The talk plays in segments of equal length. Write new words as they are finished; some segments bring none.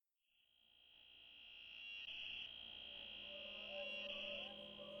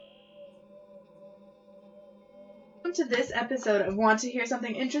Welcome to this episode of Want to Hear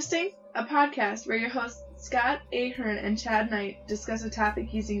Something Interesting? A podcast where your hosts Scott Ahern and Chad Knight discuss a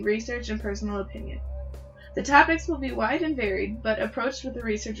topic using research and personal opinion. The topics will be wide and varied, but approached with the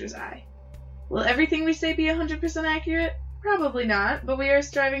researcher's eye. Will everything we say be 100% accurate? Probably not, but we are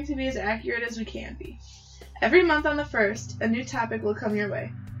striving to be as accurate as we can be. Every month on the 1st, a new topic will come your way.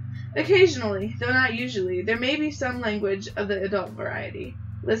 Occasionally, though not usually, there may be some language of the adult variety.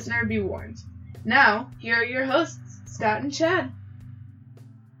 Listener, be warned. Now, here are your hosts, Scott and Chad.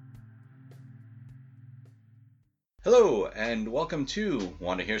 Hello, and welcome to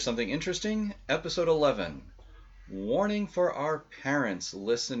Want to Hear Something Interesting? Episode 11. Warning for our parents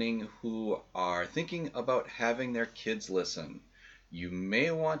listening who are thinking about having their kids listen. You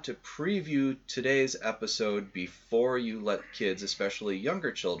may want to preview today's episode before you let kids, especially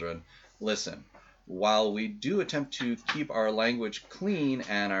younger children, listen. While we do attempt to keep our language clean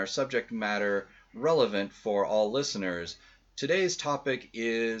and our subject matter relevant for all listeners, today's topic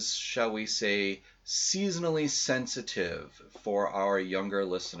is, shall we say, seasonally sensitive for our younger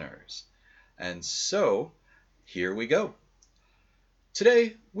listeners. And so, here we go.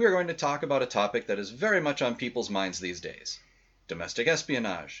 Today, we are going to talk about a topic that is very much on people's minds these days. Domestic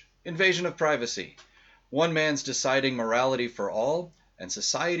espionage, invasion of privacy, one man's deciding morality for all, and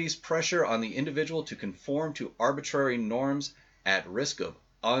society's pressure on the individual to conform to arbitrary norms at risk of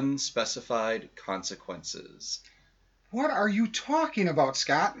unspecified consequences. What are you talking about,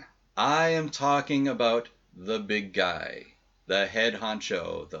 Scott? I am talking about the big guy, the head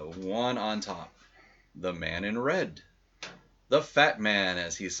honcho, the one on top, the man in red, the fat man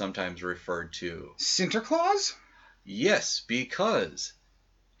as he's sometimes referred to. Sinterklaas? Yes, because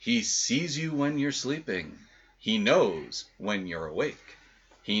he sees you when you're sleeping. He knows when you're awake.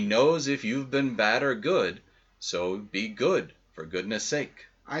 He knows if you've been bad or good, so be good, for goodness sake.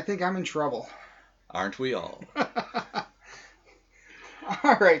 I think I'm in trouble. Aren't we all?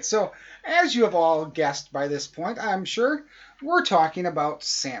 All right, so as you have all guessed by this point, I'm sure, we're talking about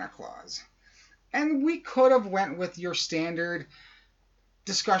Santa Claus. And we could have went with your standard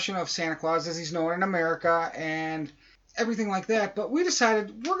discussion of Santa Claus as he's known in America and everything like that, but we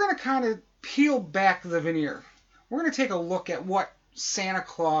decided we're going to kind of peel back the veneer. We're going to take a look at where Santa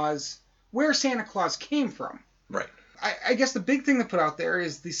Claus came from. Right. I guess the big thing to put out there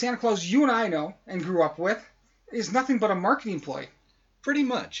is the Santa Claus you and I know and grew up with is nothing but a marketing ploy. Pretty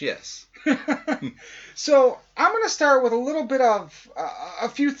much, yes. So I'm going to start with a little bit of a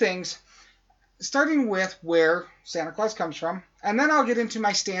few things, starting with where Santa Claus comes from, and then I'll get into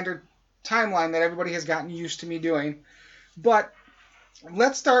my standard timeline that everybody has gotten used to me doing. But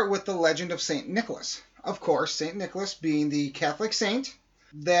let's start with the legend of St. Nicholas. Of course, St. Nicholas being the Catholic saint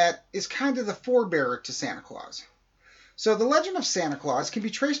that is kind of the forebearer to Santa Claus. So the legend of Santa Claus can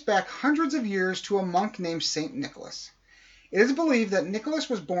be traced back hundreds of years to a monk named St. Nicholas. It is believed that Nicholas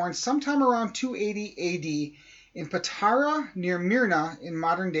was born sometime around 280 AD in Patara near Myrna in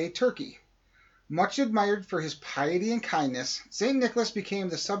modern-day Turkey. Much admired for his piety and kindness, St. Nicholas became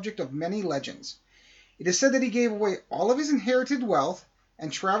the subject of many legends. It is said that he gave away all of his inherited wealth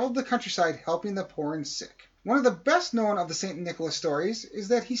and traveled the countryside helping the poor and sick. One of the best known of the St. Nicholas stories is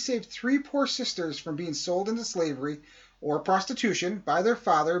that he saved 3 poor sisters from being sold into slavery or prostitution by their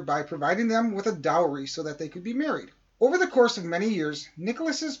father by providing them with a dowry so that they could be married. Over the course of many years,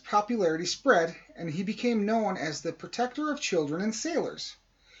 Nicholas's popularity spread and he became known as the protector of children and sailors.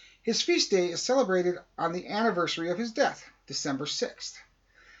 His feast day is celebrated on the anniversary of his death, December 6th.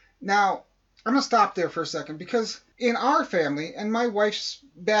 Now, I'm going to stop there for a second because in our family, and my wife's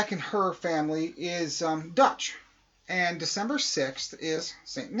back in her family, is Dutch. And December 6th is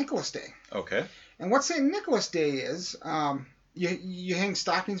St. Nicholas Day. Okay. And what St. Nicholas Day is, you hang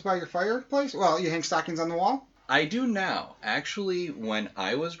stockings by your fireplace? Well, you hang stockings on the wall? I do now. Actually, when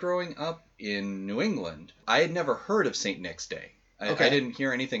I was growing up in New England, I had never heard of St. Nick's Day. Okay. I didn't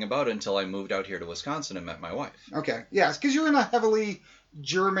hear anything about it until I moved out here to Wisconsin and met my wife. Okay, yes, because you're in a heavily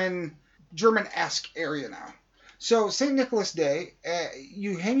German-esque area now. So St. Nicholas Day,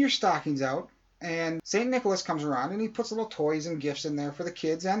 you hang your stockings out, and St. Nicholas comes around, and he puts little toys and gifts in there for the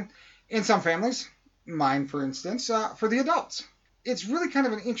kids, and in some families, mine for instance, for the adults. It's really kind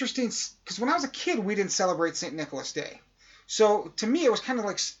of an interesting, because when I was a kid, we didn't celebrate St. Nicholas Day. So to me, it was kind of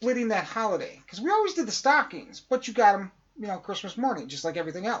like splitting that holiday, because we always did the stockings, but you got them, Christmas morning, just like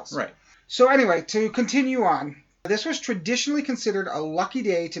everything else. Right. So anyway, to continue on, this was traditionally considered a lucky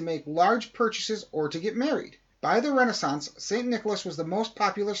day to make large purchases or to get married. By the Renaissance, St. Nicholas was the most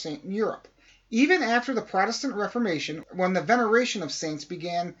popular saint in Europe. Even after the Protestant Reformation, when the veneration of saints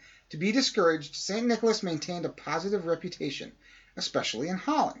began to be discouraged, St. Nicholas maintained a positive reputation, especially in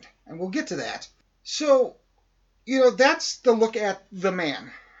Holland. And we'll get to that. So That's the look at the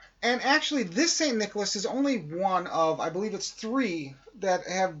man. And actually, this St. Nicholas is only one of, I believe it's 3 that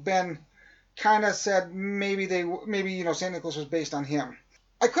have been kind of said maybe St. Nicholas was based on him.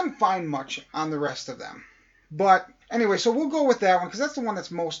 I couldn't find much on the rest of them. But anyway, so we'll go with that one because that's the one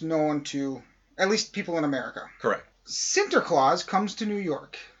that's most known to at least people in America. Correct. Sinterklaas comes to New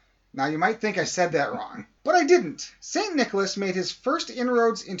York. Now, you might think I said that wrong, but I didn't. St. Nicholas made his first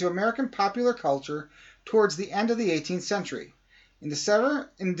inroads into American popular culture towards the end of the 18th century. In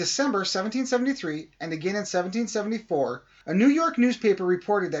December 1773 and again in 1774, a New York newspaper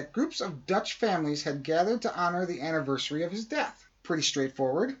reported that groups of Dutch families had gathered to honor the anniversary of his death. Pretty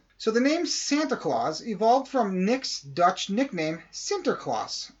straightforward. So the name Santa Claus evolved from Nick's Dutch nickname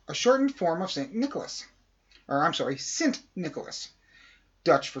Sinterklaas, a shortened form of St. Nicholas. Sint Nicholas,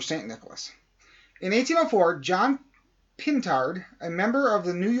 Dutch for St. Nicholas. In 1804, John Pintard, a member of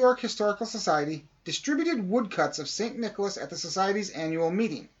the New York Historical Society, distributed woodcuts of St. Nicholas at the Society's annual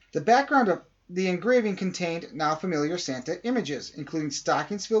meeting. The background of the engraving contained now familiar Santa images, including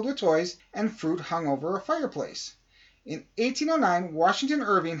stockings filled with toys and fruit hung over a fireplace. In 1809, Washington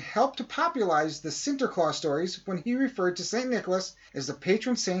Irving helped to popularize the Sinterklaas stories when he referred to St. Nicholas as the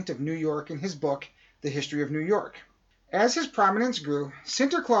patron saint of New York in his book, The History of New York. As his prominence grew,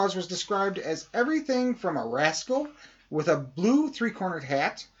 Sinterklaas was described as everything from a rascal with a blue three-cornered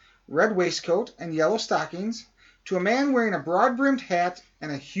hat, red waistcoat, and yellow stockings, to a man wearing a broad-brimmed hat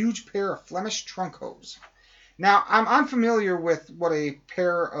and a huge pair of Flemish trunk hose. Now, I'm unfamiliar with what a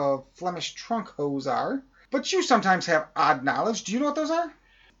pair of Flemish trunk hose are, but you sometimes have odd knowledge. Do you know what those are?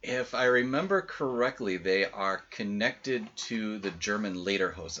 If I remember correctly, they are connected to the German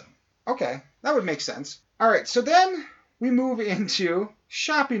lederhosen. Okay, that would make sense. All right, so then we move into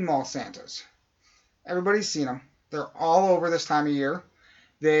shopping mall Santas. Everybody's seen them. They're all over this time of year.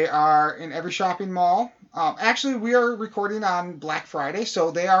 They are in every shopping mall. Actually, we are recording on Black Friday, so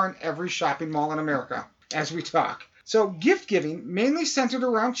they are in every shopping mall in America as we talk. So gift giving, mainly centered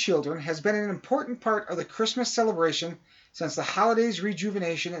around children, has been an important part of the Christmas celebration since the holiday's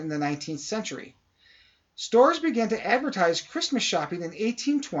rejuvenation in the 19th century. Stores began to advertise Christmas shopping in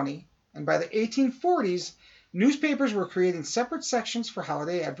 1820, and by the 1840s, newspapers were creating separate sections for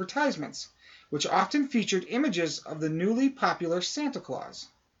holiday advertisements, which often featured images of the newly popular Santa Claus.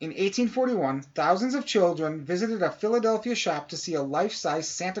 In 1841, thousands of children visited a Philadelphia shop to see a life-size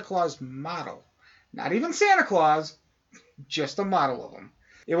Santa Claus model. Not even Santa Claus, just a model of him.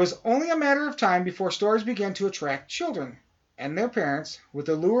 It was only a matter of time before stores began to attract children and their parents with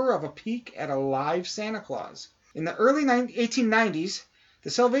the lure of a peek at a live Santa Claus. In the early 1890s, the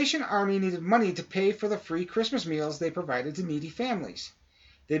Salvation Army needed money to pay for the free Christmas meals they provided to needy families.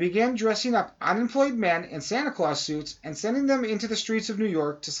 They began dressing up unemployed men in Santa Claus suits and sending them into the streets of New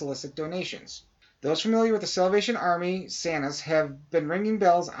York to solicit donations. Those familiar with the Salvation Army Santas have been ringing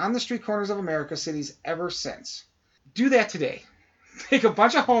bells on the street corners of America's cities ever since. Do that today. Take a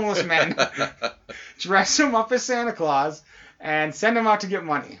bunch of homeless men, dress them up as Santa Claus, and send them out to get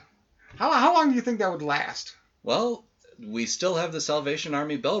money. How long do you think that would last? Well, we still have the Salvation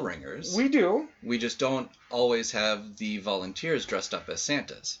Army bell ringers. We do. We just don't always have the volunteers dressed up as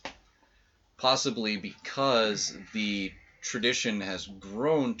Santas. Possibly because the tradition has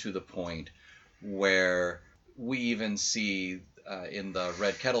grown to the point where we even see in the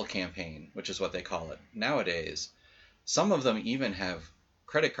Red Kettle campaign, which is what they call it nowadays, some of them even have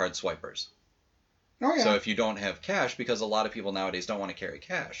credit card swipers. Oh, yeah. So if you don't have cash, because a lot of people nowadays don't want to carry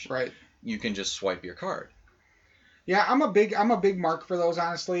cash, right, you can just swipe your card. Yeah, I'm a big mark for those,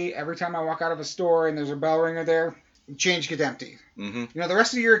 honestly. Every time I walk out of a store and there's a bell ringer there, change gets empty. Mm-hmm. The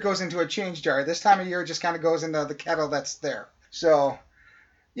rest of the year it goes into a change jar. This time of year it just kind of goes into the kettle that's there. So,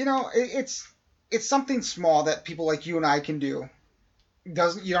 it's something small that people like you and I can do. You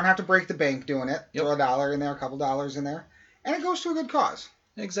don't have to break the bank doing it. Yep. Throw $1 in there, a couple dollars in there, and it goes to a good cause.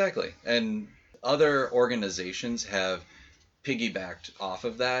 Exactly. And other organizations have piggybacked off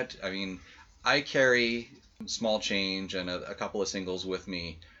of that. I mean, I carry small change and a couple of singles with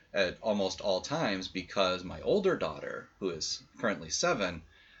me at almost all times because my older daughter, who is currently 7,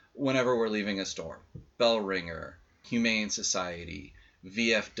 whenever we're leaving a store, bell ringer, Humane Society,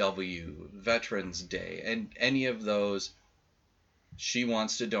 VFW, Veterans Day, and any of those, she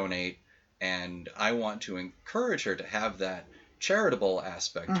wants to donate, and I want to encourage her to have that charitable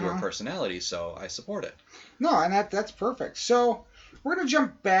aspect to her personality, so I support it. No, and that's perfect. So we're going to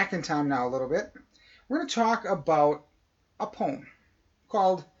jump back in time now a little bit. We're going to talk about a poem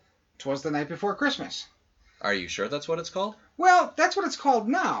called "'Twas the Night Before Christmas." Are you sure that's what it's called? Well, that's what it's called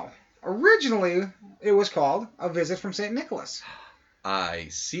now. Originally, it was called "A Visit from St. Nicholas." I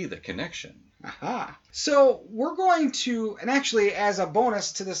see the connection. Aha. So we're going to, and actually as a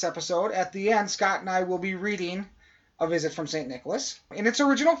bonus to this episode, at the end, Scott and I will be reading A Visit from St. Nicholas in its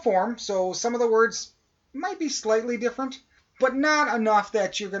original form, so some of the words might be slightly different, but not enough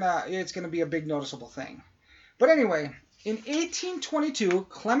that it's gonna be a big noticeable thing. But anyway, in 1822,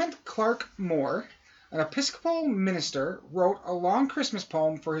 Clement Clarke Moore, an Episcopal minister, wrote a long Christmas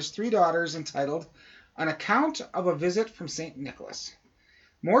poem for his 3 daughters entitled An Account of a Visit from St. Nicholas.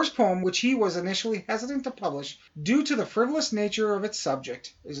 Moore's poem, which he was initially hesitant to publish due to the frivolous nature of its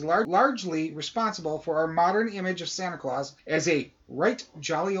subject, is largely responsible for our modern image of Santa Claus as a right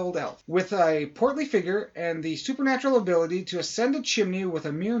jolly old elf, with a portly figure and the supernatural ability to ascend a chimney with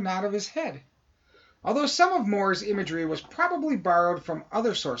a mere nod of his head. Although some of Moore's imagery was probably borrowed from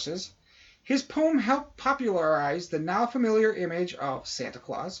other sources, his poem helped popularize the now familiar image of Santa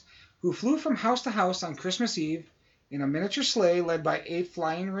Claus, who flew from house to house on Christmas Eve in a miniature sleigh led by 8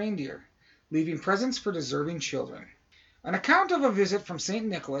 flying reindeer, leaving presents for deserving children. An Account of a Visit from St.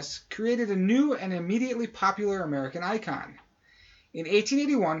 Nicholas created a new and immediately popular American icon. In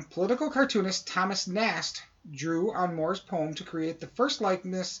 1881, political cartoonist Thomas Nast drew on Moore's poem to create the first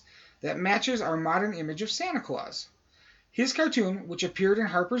likeness that matches our modern image of Santa Claus. His cartoon, which appeared in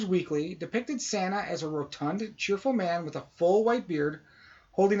Harper's Weekly, depicted Santa as a rotund, cheerful man with a full white beard,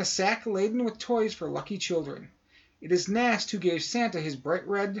 holding a sack laden with toys for lucky children. It is Nast who gave Santa his bright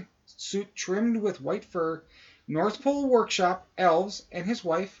red suit trimmed with white fur, North Pole Workshop, elves, and his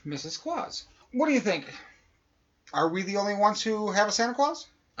wife, Mrs. Claus. What do you think? Are we the only ones who have a Santa Claus?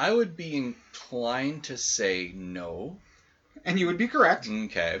 I would be inclined to say no. And you would be correct.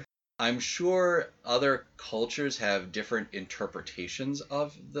 Okay. I'm sure other cultures have different interpretations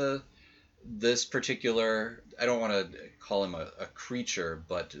of this particular, I don't want to call him a creature,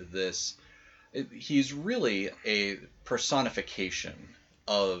 but he's really a personification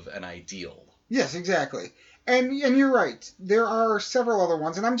of an ideal. Yes, exactly. And you're right. There are several other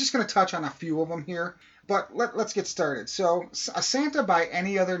ones, and I'm just going to touch on a few of them here. But let's get started. So, a Santa by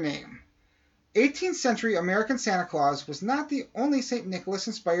any other name. 18th century American Santa Claus was not the only St.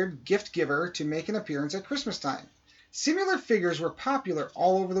 Nicholas-inspired gift giver to make an appearance at Christmas time. Similar figures were popular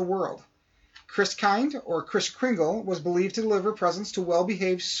all over the world. Christkind, or Kris Kringle, was believed to deliver presents to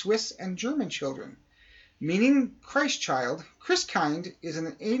well-behaved Swiss and German children. Meaning Christ child, Christkind is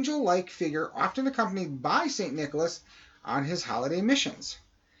an angel-like figure often accompanied by St. Nicholas on his holiday missions.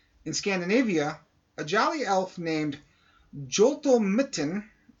 In Scandinavia, a jolly elf named Joltomitten,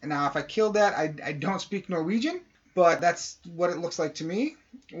 and now if I killed that, I don't speak Norwegian, but that's what it looks like to me,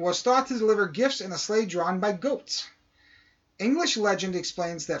 was thought to deliver gifts in a sleigh drawn by goats. English legend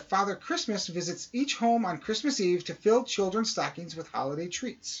explains that Father Christmas visits each home on Christmas Eve to fill children's stockings with holiday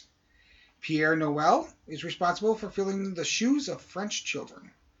treats. Pierre Noël is responsible for filling the shoes of French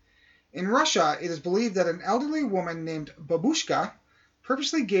children. In Russia, it is believed that an elderly woman named Babushka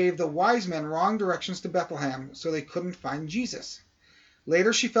purposely gave the wise men wrong directions to Bethlehem so they couldn't find Jesus.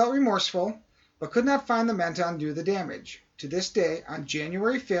 Later, she felt remorseful, but could not find the men to undo the damage. To this day, on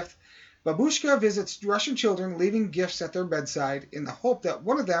January 5th, Babushka visits Russian children, leaving gifts at their bedside in the hope that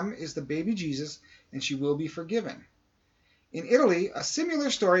one of them is the baby Jesus and she will be forgiven. In Italy, a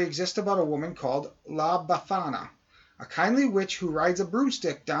similar story exists about a woman called La Befana, a kindly witch who rides a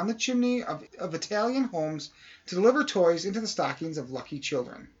broomstick down the chimney of Italian homes to deliver toys into the stockings of lucky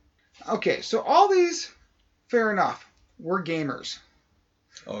children. Okay, so all these, fair enough, were gamers.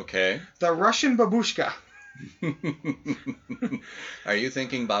 Okay. The Russian Babushka. Are you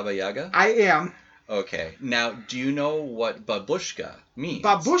thinking Baba Yaga? I am. Okay. Now, do you know what Babushka means?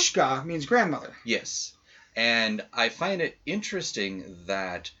 Babushka means grandmother. Yes. And I find it interesting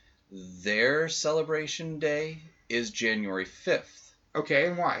that their celebration day is January 5th. Okay,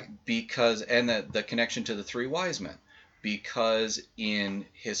 and why? And the connection to the 3 wise men. Because in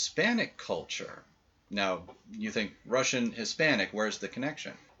Hispanic culture, now you think Russian, Hispanic, where's the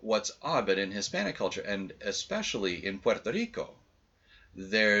connection? What's odd, but in Hispanic culture, and especially in Puerto Rico,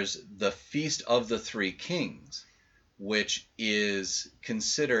 there's the Feast of the 3 Kings, which is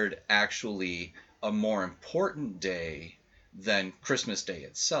considered actually a more important day than Christmas Day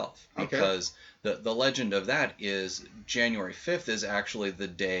itself. Because the legend of that is January 5th is actually the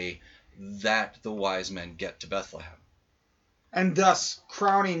day that the wise men get to Bethlehem. And thus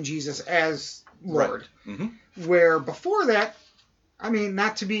crowning Jesus as Lord. Right. Mm-hmm. Where before that, I mean,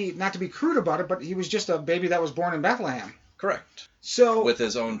 not to be crude about it, but he was just a baby that was born in Bethlehem. Correct. So with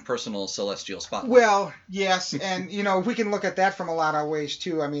his own personal celestial spotlight. Well, yes, and we can look at that from a lot of ways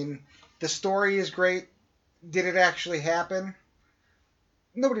too. I mean, the story is great. Did it actually happen?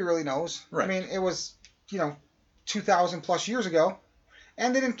 Nobody really knows. Right. I mean, it was 2,000 plus years ago.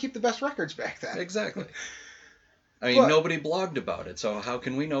 And they didn't keep the best records back then. Exactly. I mean, But nobody blogged about it, so how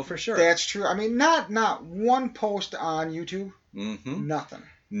can we know for sure? that's true. I mean, not one post on YouTube. Mm-hmm. Nothing.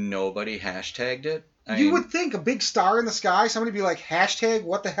 Nobody hashtagged it. You would think a big star in the sky, somebody would be like, hashtag,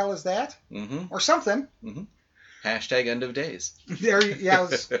 what the hell is that? Mm-hmm. Or something. Mm-hmm. Hashtag end of days.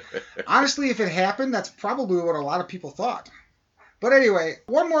 Honestly, if it happened, that's probably what a lot of people thought. But anyway,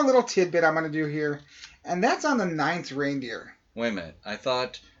 one more little tidbit I'm going to do here, and that's on the 9th reindeer. Wait a minute. I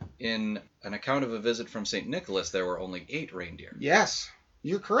thought in an account of a visit from St. Nicholas there were only 8 reindeer. Yes,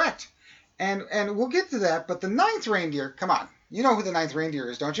 you're correct. And we'll get to that, but the 9th reindeer, come on. You know who the 9th reindeer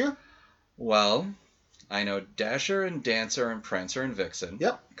is, don't you? Well, I know Dasher and Dancer and Prancer and Vixen.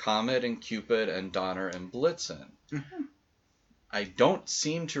 Yep. Comet and Cupid and Donner and Blitzen. Mm-hmm. I don't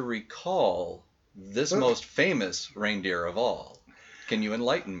seem to recall this most famous reindeer of all. Can you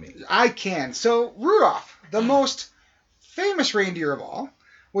enlighten me? I can. So Rudolph, the most famous reindeer of all,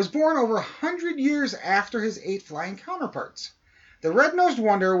 was born over 100 years after his 8 flying counterparts. The Red-Nosed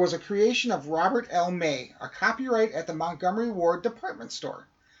Wonder was a creation of Robert L. May, a copyright at the Montgomery Ward department store.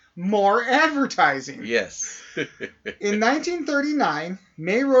 More advertising. Yes. In 1939,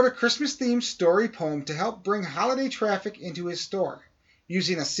 May wrote a Christmas-themed story poem to help bring holiday traffic into his store.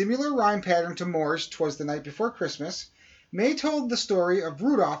 Using a similar rhyme pattern to Moore's "'Twas the Night Before Christmas," May told the story of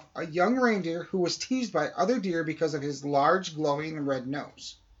Rudolph, a young reindeer who was teased by other deer because of his large, glowing red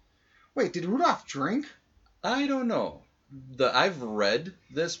nose. Wait, did Rudolph drink? I don't know. I've read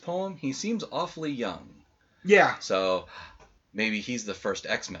this poem. He seems awfully young. Yeah. So maybe he's the first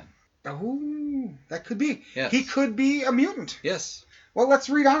X-Men. Oh, that could be. Yes. He could be a mutant. Yes. Well, let's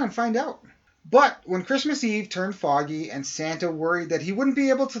read on and find out. But when Christmas Eve turned foggy and Santa worried that he wouldn't be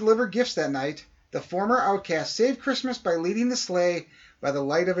able to deliver gifts that night, the former outcast saved Christmas by leading the sleigh by the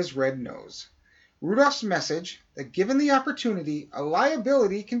light of his red nose. Rudolph's message, that given the opportunity, a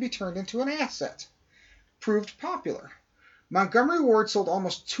liability can be turned into an asset, proved popular. Montgomery Ward sold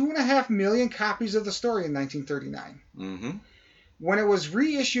almost 2.5 million copies of the story in 1939. Mm-hmm. When it was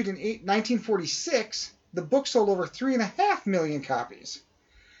reissued in 1946, the book sold over 3.5 million copies.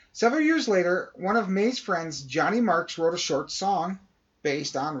 Several years later, one of May's friends, Johnny Marks, wrote a short song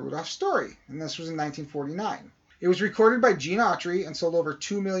based on Rudolph's story, and this was in 1949. It was recorded by Gene Autry and sold over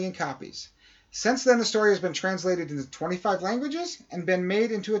 2 million copies. Since then, the story has been translated into 25 languages and been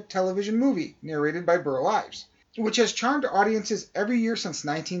made into a television movie narrated by Burl Ives, which has charmed audiences every year since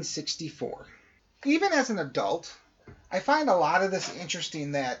 1964. Even as an adult, I find a lot of this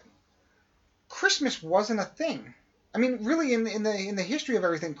interesting that Christmas wasn't a thing. I mean, really, in the history of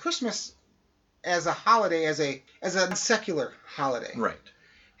everything, Christmas as a holiday, as a secular holiday, Right.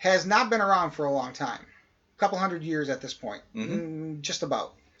 has not been around for a long time. A couple hundred years at this point. Mm-hmm. Just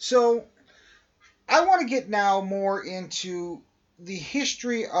about. So I want to get now more into the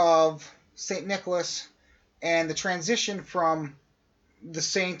history of St. Nicholas and the transition from the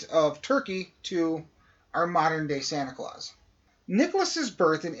saint of Turkey to our modern day Santa Claus. Nicholas's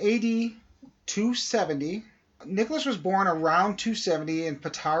birth in AD 270. Nicholas was born around 270 in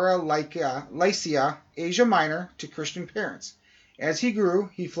Patara, Lycia, Asia Minor, to Christian parents. As he grew,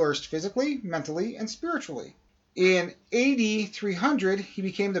 he flourished physically, mentally, and spiritually. In AD 300, he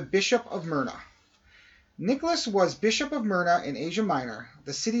became the Bishop of Myrna. Nicholas was Bishop of Myrna in Asia Minor,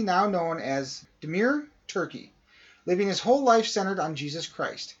 the city now known as Demir, Turkey, living his whole life centered on Jesus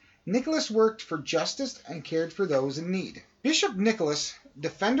Christ. Nicholas worked for justice and cared for those in need. Bishop Nicholas,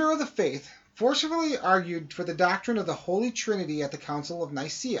 defender of the faith, forcefully argued for the doctrine of the Holy Trinity at the Council of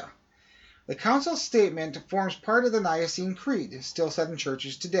Nicaea. The council's statement forms part of the Nicene Creed, still said in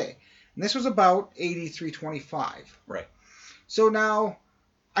churches today. And this was about AD 325. Right. So now,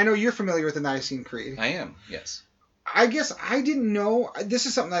 I know you're familiar with the Nicene Creed. I am, yes. I guess I didn't know. This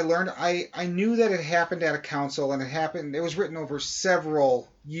is something I learned. I knew that it happened at a council, and it was written over several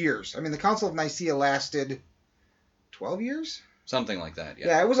years. I mean, the Council of Nicaea lasted 12 years? Something like that, yeah.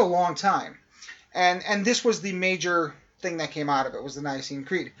 Yeah, it was a long time. And this was the major thing that came out of it, was the Nicene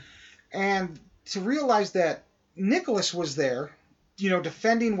Creed. And to realize that Nicholas was there,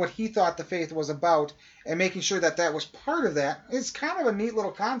 defending what he thought the faith was about and making sure that that was part of that, is kind of a neat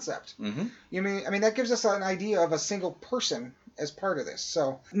little concept. Mm-hmm. I mean, that gives us an idea of a single person as part of this.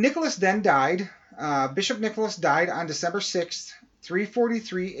 So Nicholas then died. Bishop Nicholas died on December 6th,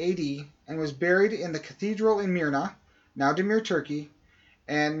 343 AD, and was buried in the cathedral in Myrna, now Demir, Turkey,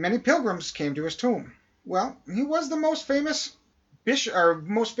 and many pilgrims came to his tomb. Well, he was the most famous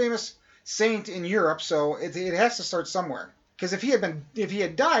saint in Europe, so it has to start somewhere. Because if he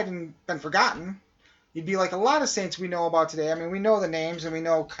had died and been forgotten, he'd be like a lot of saints we know about today. I mean, we know the names and we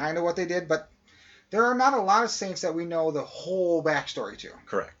know kind of what they did, but There are not a lot of saints that we know the whole backstory to.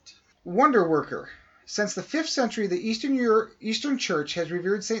 Correct. Wonder worker. Since the 5th century, the Eastern Church has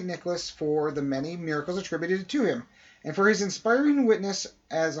revered St. Nicholas for the many miracles attributed to him and for his inspiring witness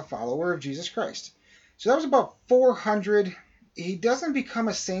as a follower of Jesus Christ. So that was about 400. He doesn't become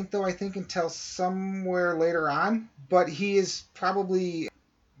a saint, though, I think, until somewhere later on, but he is probably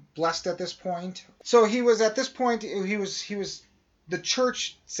blessed at this point. So he was, at this point, he was the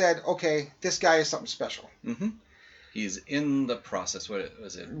church said, okay, this guy is something special. Mm-hmm. He's in the process. What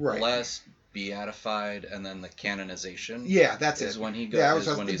was it? Right. Blessed, beatified, and then the canonization. Yeah, that's is it. when he goes. Yeah,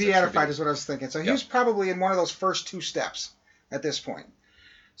 He's beatified attributed. is what I was thinking. So he was probably in one of those first 2 steps at this point.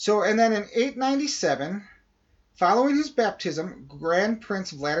 So, and then in 897, following his baptism, Grand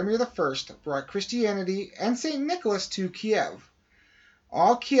Prince Vladimir I brought Christianity and St. Nicholas to Kiev.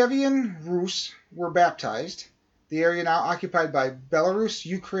 All Kievian Rus were baptized, the area now occupied by Belarus,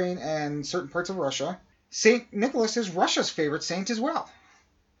 Ukraine, and certain parts of Russia. St. Nicholas is Russia's favorite saint as well.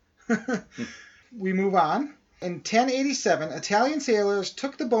 We move on. In 1087, Italian sailors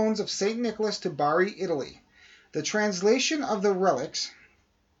took the bones of St. Nicholas to Bari, Italy. The translation of the relics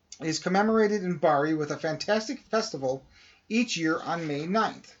is commemorated in Bari with a fantastic festival each year on May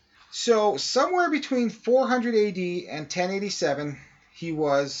 9th. So somewhere between 400 AD and 1087, he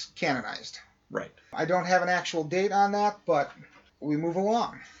was canonized. Right. I don't have an actual date on that, but we move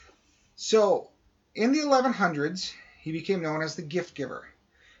along. So in the 1100s, he became known as the gift giver.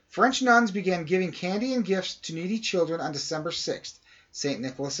 French nuns began giving candy and gifts to needy children on December 6th, St.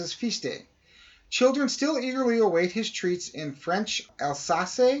 Nicholas's feast day. Children still eagerly await his treats in French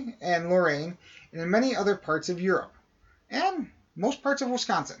Alsace and Lorraine and in many other parts of Europe, and most parts of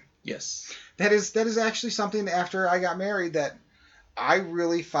Wisconsin. Yes. That is actually something after I got married that I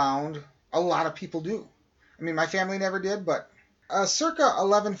really found a lot of people do. I mean, my family never did, but circa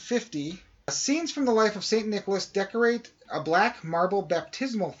 1150, scenes from the life of St. Nicholas decorate a black marble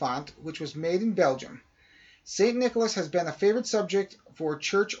baptismal font which was made in Belgium. St. Nicholas has been a favorite subject for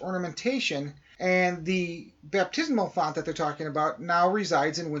church ornamentation, and the baptismal font that they're talking about now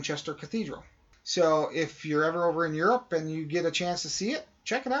resides in Winchester Cathedral. So if you're ever over in Europe and you get a chance to see it,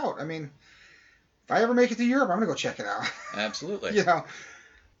 check it out. I mean, if I ever make it to Europe, I'm going to go check it out. Absolutely.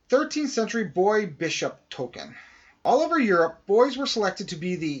 13th century boy bishop token. All over Europe, boys were selected to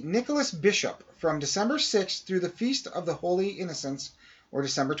be the Nicholas Bishop from December 6th through the Feast of the Holy Innocents, or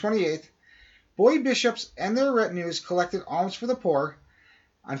December 28th. Boy bishops and their retinues collected alms for the poor.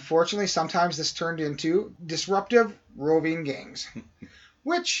 Unfortunately, sometimes this turned into disruptive roving gangs,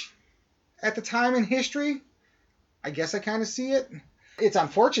 which, at the time in history, I guess I kind of see it. It's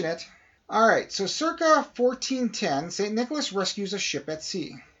unfortunate. All right, so circa 1410, St. Nicholas rescues a ship at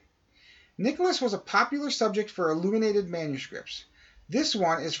sea. Nicholas was a popular subject for illuminated manuscripts. This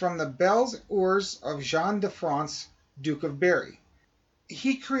one is from the Belles Heures of Jean de France, Duke of Berry.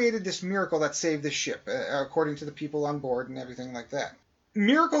 He created this miracle that saved the ship, according to the people on board and everything like that.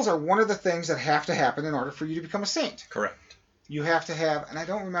 Miracles are one of the things that have to happen in order for you to become a saint. Correct. You have to have, and I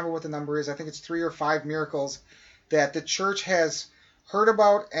don't remember what the number is, I think it's 3 or 5 miracles that the church has heard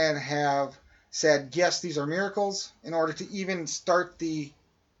about and have said, yes, these are miracles, in order to even start the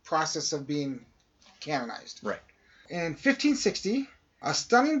process of being canonized. Right. In 1560, a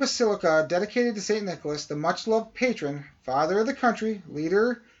stunning basilica dedicated to St. Nicholas, the much-loved patron, father of the country,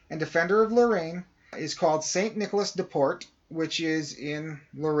 leader, and defender of Lorraine, is called St. Nicholas de Port, which is in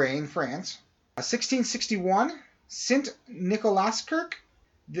Lorraine, France. 1661, St. Nicolaskirk,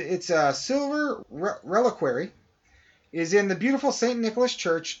 it's a silver reliquary, is in the beautiful St. Nicholas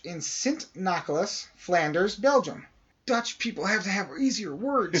Church in Sint Nicholas, Flanders, Belgium. Dutch people have to have easier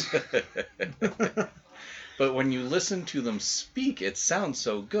words. But when you listen to them speak, it sounds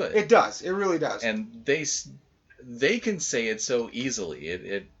so good. It does. It really does. And they can say it so easily.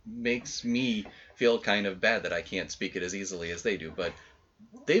 It makes me feel kind of bad that I can't speak it as easily as they do. But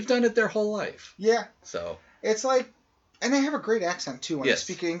they've done it their whole life. Yeah. So it's like, and they have a great accent too when yes.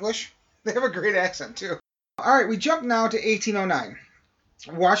 they speak English. They have a great accent too. All right, we jump now to 1809.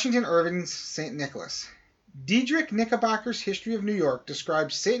 Washington Irving's St. Nicholas. Diedrich Knickerbocker's History of New York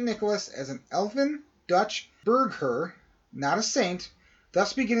describes St. Nicholas as an elfin Dutch burgher, not a saint,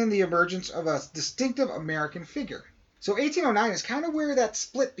 thus beginning the emergence of a distinctive American figure. So 1809 is kind of where that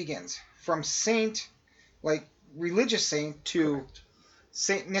split begins, from saint, like religious saint, to correct.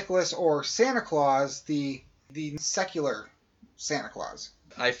 St. Nicholas or Santa Claus, the secular Santa Claus.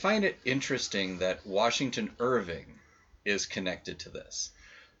 I find it interesting that Washington Irving is connected to this.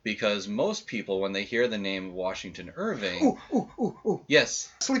 Because most people, when they hear the name Washington Irving... Ooh.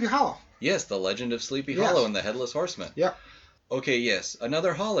 Yes. Sleepy Hollow. Yes, the legend of Sleepy Yes. Hollow and the Headless Horseman. Yep. Okay, yes,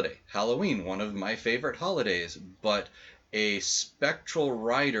 another holiday. Halloween, one of my favorite holidays, but a spectral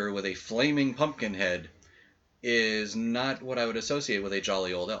rider with a flaming pumpkin head is not what I would associate with a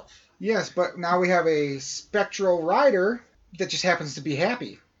jolly old elf. Yes, but now we have a spectral rider that just happens to be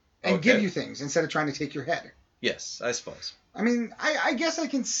happy and give Okay. you things instead of trying to take your head. Yes, I suppose. I mean, I guess I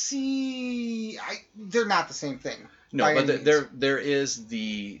can see they're not the same thing. No, by but any means. there is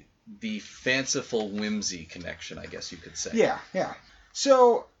the fanciful whimsy connection, I guess you could say. Yeah, yeah.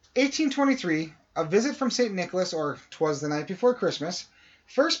 So, 1823, A Visit from St. Nicholas, or 'Twas the Night Before Christmas,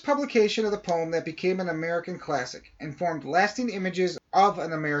 first publication of the poem that became an American classic and formed lasting images of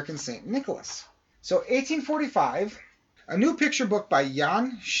an American St. Nicholas. So, 1845, a new picture book by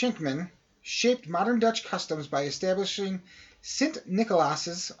Jan Schenkman shaped modern Dutch customs by establishing St.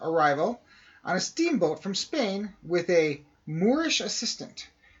 Nicholas's arrival on a steamboat from Spain with a Moorish assistant.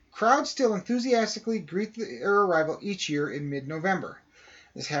 Crowds still enthusiastically greet their arrival each year in mid-November.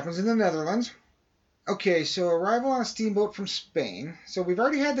 This happens in the Netherlands. Okay, so arrival on a steamboat from Spain. So we've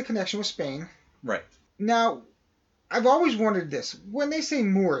already had the connection with Spain. Right. Now, I've always wondered this. When they say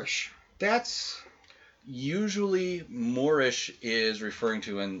Moorish, that's... Usually Moorish is referring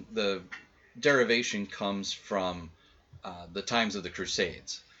to, and the derivation comes from the times of the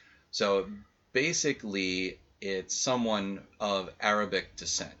Crusades. So basically, it's someone of Arabic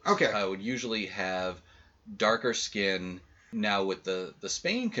descent. Okay. Would usually have darker skin. Now, with the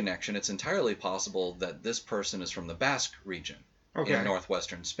Spain connection, it's entirely possible that this person is from the Basque region in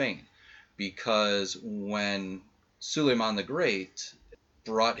northwestern Spain. Because when Suleiman the Great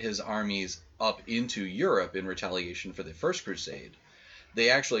brought his armies up into Europe in retaliation for the First Crusade, they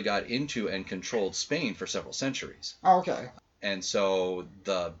actually got into and controlled Spain for several centuries. Oh, okay. And so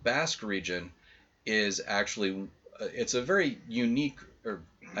the Basque region is actually, it's a very unique, or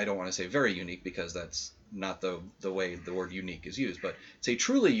I don't want to say very unique because that's not the way the word unique is used, but it's a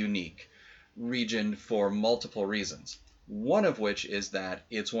truly unique region for multiple reasons. One of which is that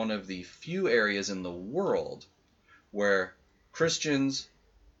it's one of the few areas in the world where Christians,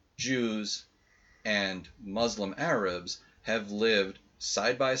 Jews, and Muslim Arabs have lived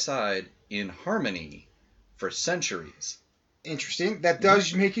side by side in harmony for centuries. Interesting. That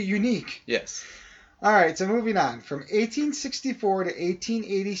does make it unique. Yes. All right, so moving on. From 1864 to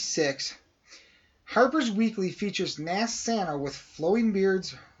 1886, Harper's Weekly features Nass Santa with flowing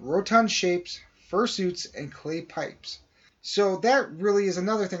beards, rotund shapes, fursuits, and clay pipes. So that really is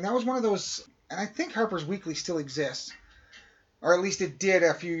another thing. That was one of those, and I think Harper's Weekly still exists, or at least it did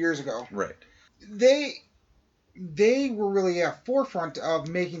a few years ago. Right. They were really at forefront of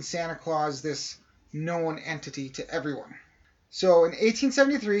making Santa Claus this known entity to everyone. So in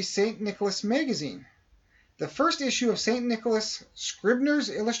 1873, St. Nicholas Magazine, the first issue of St. Nicholas, Scribner's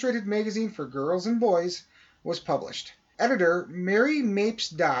Illustrated Magazine for Girls and Boys, was published. Editor Mary Mapes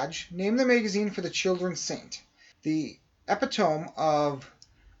Dodge named the magazine for the children's saint, the epitome of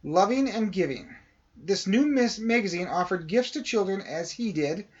loving and giving. This new magazine offered gifts to children as he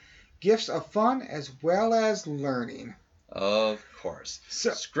did, gifts of fun as well as learning. Of course.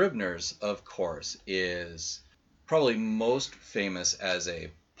 So, Scribner's, of course, is probably most famous as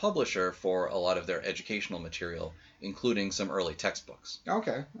a publisher for a lot of their educational material, including some early textbooks.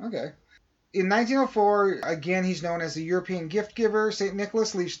 Okay. In 1904, again, he's known as the European gift giver. St.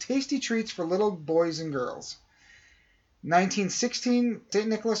 Nicholas leaves tasty treats for little boys and girls. 1916, St.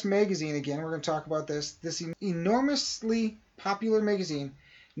 Nicholas Magazine, again, we're going to talk about this enormously popular magazine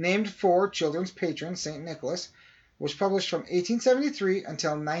named for children's patron, St. Nicholas, was published from 1873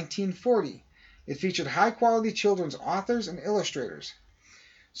 until 1940. It featured high-quality children's authors and illustrators.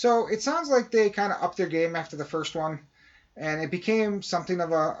 So it sounds like they kind of upped their game after the first one, and it became something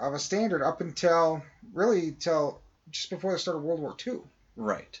of a standard up until just before the start of World War II.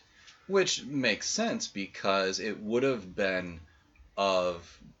 Right. Which makes sense because it would have been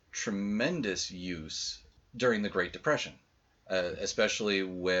of tremendous use during the Great Depression, especially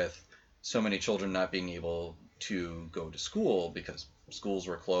with so many children not being able to go to school because schools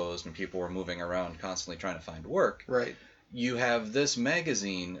were closed and people were moving around constantly trying to find work. Right. You have this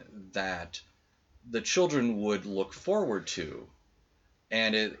magazine that the children would look forward to,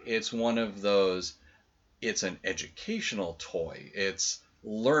 and it's one of those, it's an educational toy. It's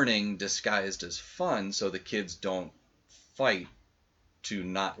learning disguised as fun so the kids don't fight to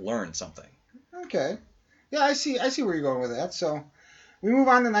not learn something. Okay. Yeah, I see where you're going with that. So we move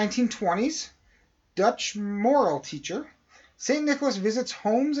on to 1920s. Dutch moral teacher. St. Nicholas visits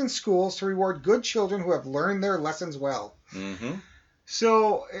homes and schools to reward good children who have learned their lessons well. Mm-hmm.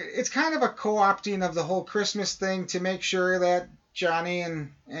 So it's kind of a co-opting of the whole Christmas thing to make sure that Johnny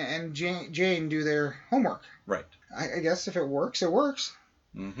and Jane do their homework. Right. I guess if it works, it works.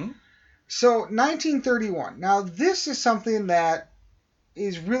 Mm-hmm. So 1931. Now this is something that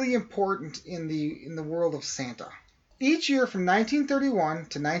is really important in the world of Santa. Each year from 1931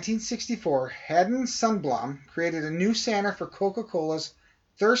 to 1964, Haddon Sundblom created a new Santa for Coca-Cola's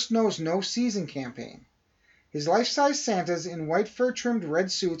Thirst Knows No Season campaign. His life-size Santas in white fur-trimmed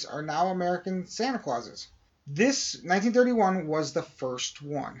red suits are now American Santa Clauses. This 1931 was the first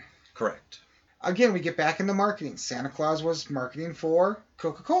one. Correct. Again, we get back into marketing. Santa Claus was marketing for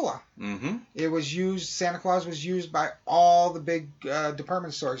Coca-Cola. Mm-hmm. It was used. Santa Claus was used by all the big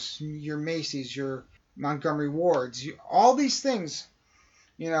department stores. Your Macy's, your Montgomery Wards, all these things.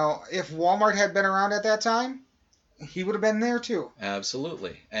 You know, if Walmart had been around at that time, he would have been there too.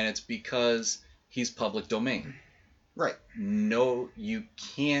 Absolutely, and it's because he's public domain. Right. No, you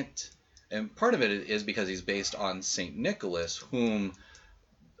can't. And part of it is because he's based on Saint Nicholas, whom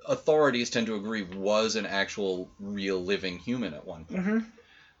authorities tend to agree was an actual real living human at one point. Mm-hmm.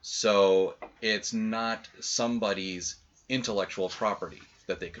 So it's not somebody's intellectual property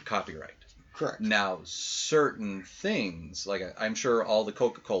that they could copyright. Correct. Now, certain things, like I'm sure all the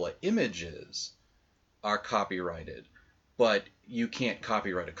Coca-Cola images are copyrighted, but you can't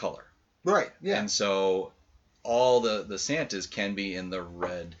copyright a color. Right, yeah. And so all the Santas can be in the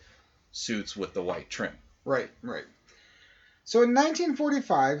red suits with the white trim. Right. So in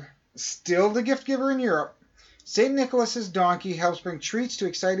 1945, still the gift giver in Europe, St. Nicholas's donkey helps bring treats to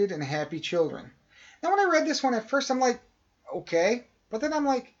excited and happy children. Now when I read this one at first, I'm like, okay. But then I'm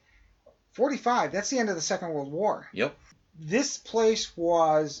like, 45, that's the end of the Second World War. Yep. This place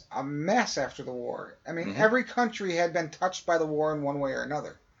was a mess after the war. I mean, every country had been touched by the war in one way or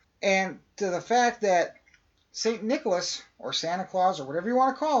another. And to the fact that St. Nicholas, or Santa Claus, or whatever you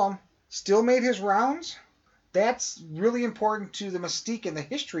want to call him, still made his rounds, that's really important to the mystique and the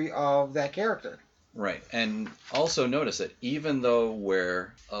history of that character. Right. And also notice that even though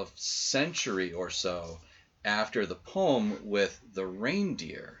we're a century or so after the poem with the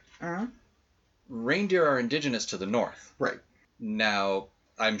reindeer, reindeer are indigenous to the north. Right. Now,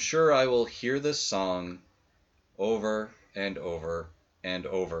 I'm sure I will hear this song over and over and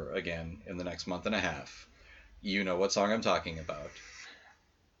over again in the next month and a half. You know what song I'm talking about.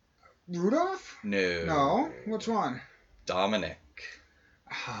 Rudolph? No. Which one? Dominic.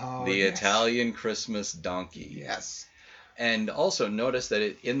 Oh, the yes. Italian Christmas donkey. Yes. And also notice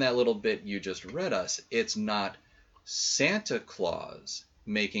that in that little bit you just read us, it's not Santa Claus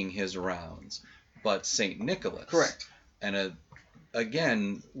making his rounds, but St. Nicholas. Correct. And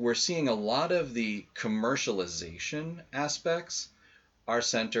again, we're seeing a lot of the commercialization aspects are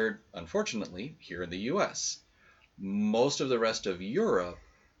centered, unfortunately, here in the U.S. Most of the rest of Europe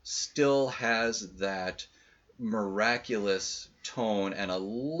still has that miraculous tone and a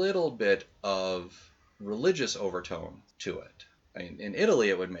little bit of religious overtone to it. I mean, in Italy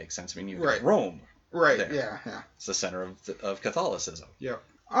it would make sense. I mean, you have Rome. Right, there. yeah. It's the center of Catholicism. Yeah.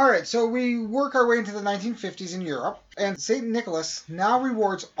 All right, so we work our way into the 1950s in Europe, and St. Nicholas now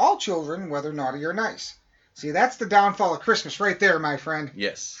rewards all children, whether naughty or nice. See, that's the downfall of Christmas right there, my friend.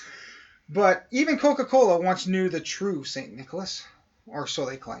 Yes. But even Coca-Cola once knew the true St. Nicholas, or so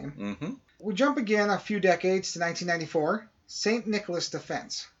they claim. Mm-hmm. We jump again a few decades to 1994, St. Nicholas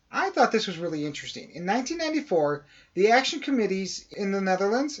Defense. I thought this was really interesting. In 1994, the action committees in the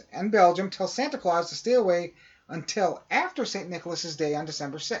Netherlands and Belgium tell Santa Claus to stay away until after St. Nicholas's Day on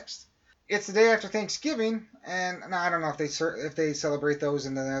December 6th. It's the day after Thanksgiving, and I don't know if they celebrate those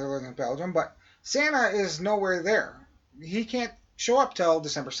in the Netherlands and Belgium, but Santa is nowhere there. He can't show up till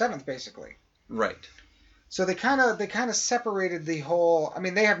December 7th, basically. Right. So they kind of separated the whole. I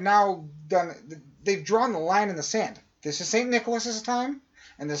mean, they have now they've drawn the line in the sand. This is St. Nicholas's time,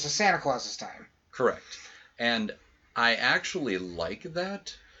 and this is Santa Claus's time. Correct. And I actually like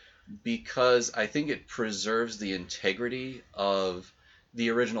that because I think it preserves the integrity of the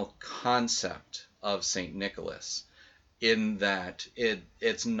original concept of St. Nicholas, in that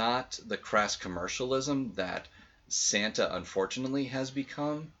it's not the crass commercialism that Santa unfortunately has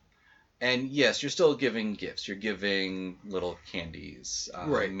become. And yes, you're still giving gifts. You're giving little candies,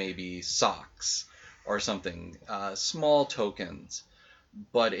 maybe socks or something, small tokens.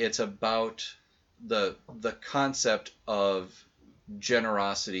 But it's about the concept of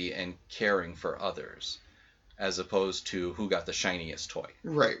generosity and caring for others, as opposed to who got the shiniest toy.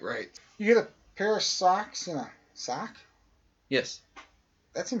 Right. You get a pair of socks and a sock? Yes.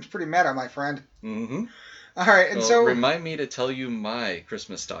 That seems pretty meta, my friend. Mm-hmm. All right, and so remind me to tell you my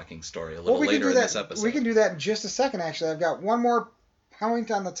Christmas stocking story a little later in this episode. We can do that in just a second, actually. I've got one more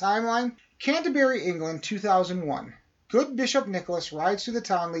point on the timeline. Canterbury, England, 2001. Good Bishop Nicholas rides through the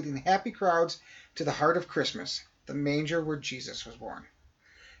town leading happy crowds to the heart of Christmas. the manger where Jesus was born.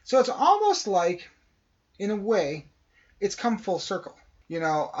 So it's almost like, in a way, it's come full circle.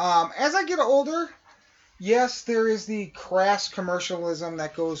 As I get older, yes, there is the crass commercialism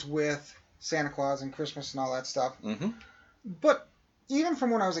that goes with Santa Claus and Christmas and all that stuff. Mm-hmm. But even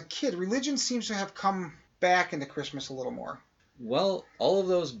from when I was a kid, religion seems to have come back into Christmas a little more. Well, all of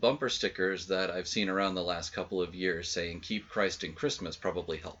those bumper stickers that I've seen around the last couple of years saying "Keep Christ in Christmas"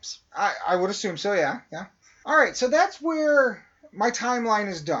 probably helps. I would assume so, yeah. All right, so that's where my timeline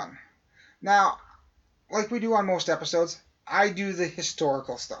is done. Now, like we do on most episodes, I do the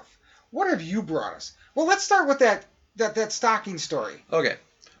historical stuff. What have you brought us? Well, let's start with that stocking story. Okay.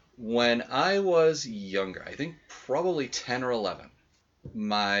 When I was younger, I think probably 10 or 11,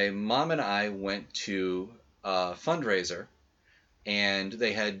 my mom and I went to a fundraiser, and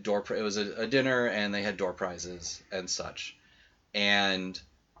they had it was a dinner, and they had door prizes and such. And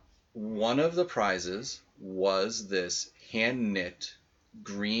one of the prizes was this hand-knit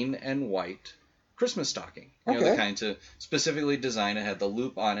green and white Christmas stocking. The kind to specifically design. It had the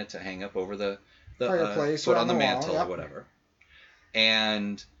loop on it to hang up over the fireplace, put or on the mantle, wall, or whatever.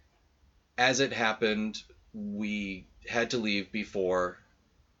 And as it happened, we had to leave before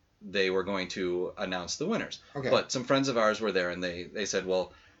they were going to announce the winners. Okay. But some friends of ours were there, and they said,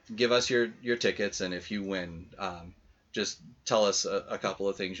 well, give us your tickets, and if you win, just tell us a couple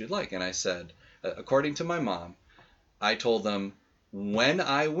of things you'd like. And I said, according to my mom, I told them, when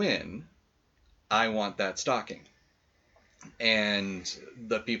I win, I want that stocking. And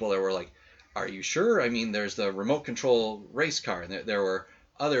the people there were like, are you sure? I mean, there's the remote control race car, and there were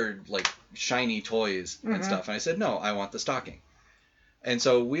other like shiny toys and stuff. And I said, no, I want the stocking. And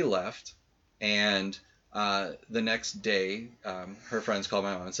so we left, and the next day, her friends called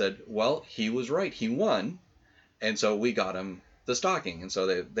my mom and said, well, he was right. He won. And so we got him the stocking. And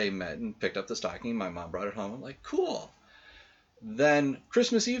so they met and picked up the stocking. My mom brought it home. I'm like, cool. Then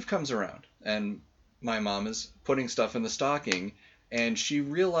Christmas Eve comes around, and my mom is putting stuff in the stocking, and she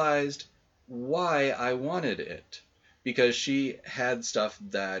realized why I wanted it, because she had stuff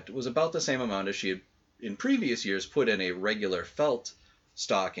that was about the same amount as she had in previous years put in a regular felt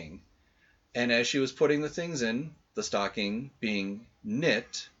stocking. And as she was putting the things in, the stocking being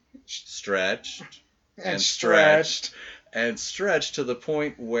knit, stretched, and stretched, and stretched to the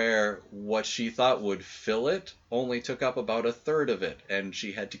point where what she thought would fill it only took up about a third of it, and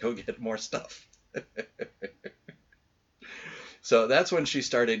she had to go get more stuff. So that's when she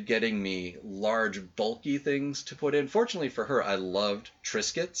started getting me large, bulky things to put in. Fortunately for her, I loved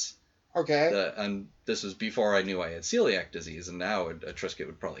Triscuits. Okay. And this was before I knew I had celiac disease, and now a Triscuit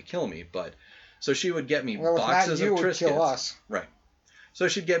would probably kill me. But so she would get me boxes of Triscuits. Would kill us. Right. So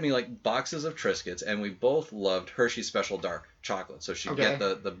she'd get me like boxes of Triscuits, and we both loved Hershey's Special Dark chocolate. So she'd get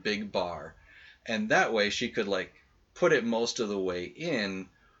the big bar, and that way she could like put it most of the way in,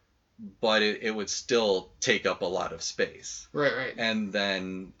 but it would still take up a lot of space. Right. And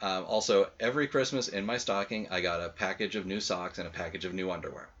then also every Christmas in my stocking, I got a package of new socks and a package of new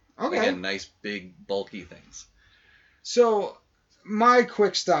underwear. Okay. Again, nice, big, bulky things. So my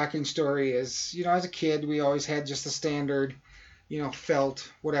quick stocking story is, as a kid, we always had just the standard,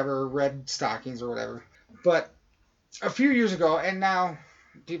 felt, whatever, red stockings or whatever. But a few years ago, and now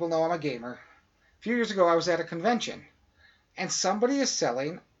people know I'm a gamer, a few years ago I was at a convention, and somebody is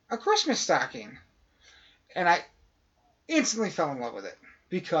selling a Christmas stocking. And I instantly fell in love with it,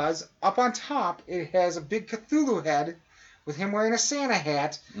 because up on top it has a big Cthulhu head with him wearing a Santa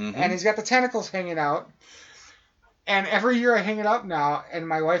hat, and he's got the tentacles hanging out. And every year I hang it up now, and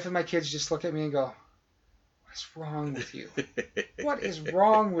my wife and my kids just look at me and go, what's wrong with you? What is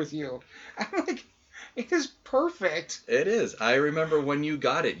wrong with you? I'm like, it is perfect. It is. I remember when you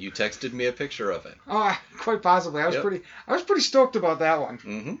got it, you texted me a picture of it. Oh, quite possibly. I was pretty stoked about that one.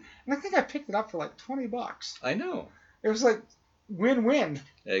 Mm-hmm. And I think I picked it up for like $20. I know. It was like win-win.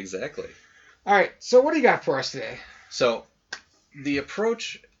 Exactly. All right, so what do you got for us today? So the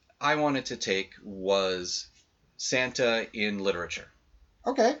approach I wanted to take was Santa in literature.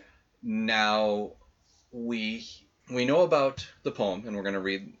 Okay. Now, we know about the poem, and we're going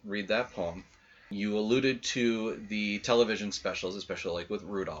to read that poem. You alluded to the television specials, especially like with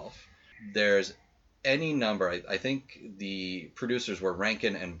Rudolph. There's any number. I think the producers were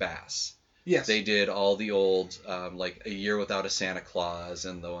Rankin and Bass. Yes. They did all the old, like A Year Without a Santa Claus,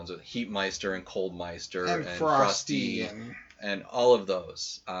 and the ones with Heatmeister and Coldmeister and Frosty and all of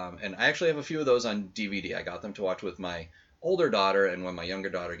those. And I actually have a few of those on DVD. I got them to watch with my older daughter, and when my younger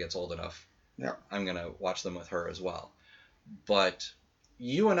daughter gets old enough, I'm going to watch them with her as well. But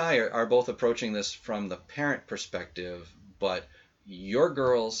you and I are both approaching this from the parent perspective, but your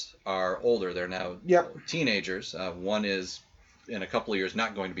girls are older. They're now Yep. teenagers. One is, in a couple of years,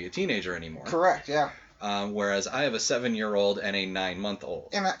 not going to be a teenager anymore. Correct, yeah. Whereas I have a 7-year-old and a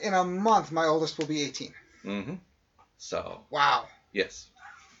 9-month-old. In a month, my oldest will be 18. Mm-hmm. So. Wow. Yes.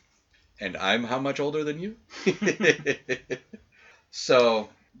 And I'm how much older than you? So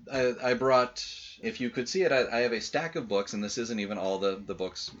I brought, if you could see it, I have a stack of books, and this isn't even all the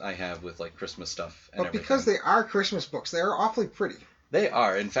books I have with like Christmas stuff and everything. But because they are Christmas books, they are awfully pretty. They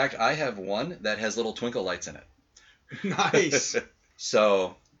are. In fact, I have one that has little twinkle lights in it. Nice.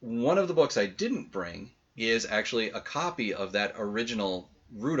 So one of the books I didn't bring is actually a copy of that original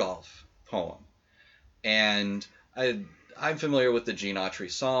Rudolph poem. And I'm familiar with the Gene Autry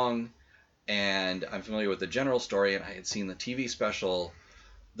song, and I'm familiar with the general story, and I had seen the TV special.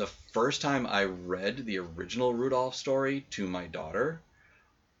 The first time I read the original Rudolph story to my daughter,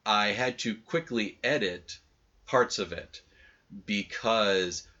 I had to quickly edit parts of it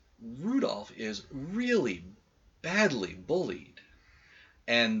because Rudolph is really badly bullied.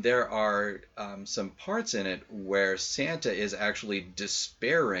 And there are some parts in it where Santa is actually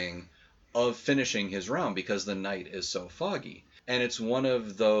despairing of finishing his round because the night is so foggy. And it's one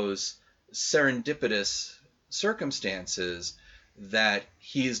of those serendipitous circumstances that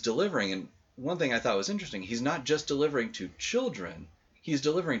he's delivering. And one thing I thought was interesting, he's not just delivering to children, he's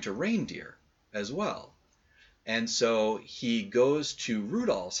delivering to reindeer as well. And so he goes to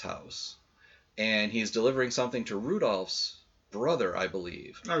Rudolph's house, and he's delivering something to Rudolph's brother, I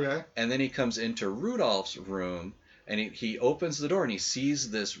believe. Okay. And then he comes into Rudolph's room, and he opens the door, and he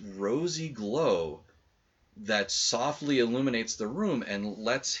sees this rosy glow that softly illuminates the room and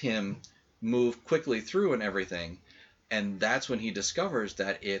lets him move quickly through and everything. And that's when he discovers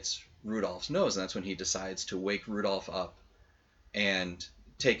that it's Rudolph's nose, and that's when he decides to wake Rudolph up and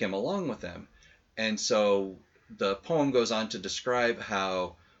take him along with him. And so the poem goes on to describe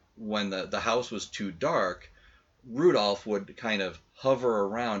how when the house was too dark, Rudolph would kind of hover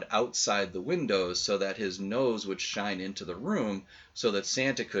around outside the windows so that his nose would shine into the room so that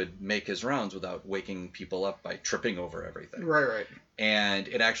Santa could make his rounds without waking people up by tripping over everything. Right. And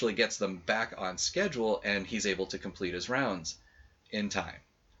it actually gets them back on schedule, and he's able to complete his rounds in time.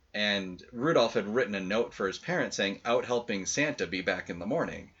 And Rudolph had written a note for his parents saying, out helping Santa, be back in the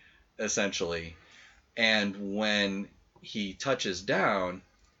morning, essentially. And when he touches down,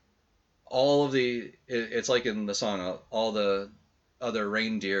 it's like in the song, all the other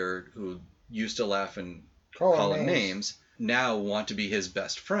reindeer who used to laugh and call him names now want to be his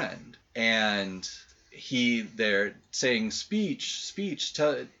best friend. And they're saying, speech,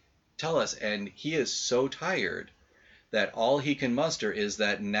 tell us. And he is so tired that all he can muster is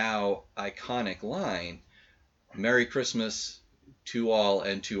that now iconic line, Merry Christmas to all,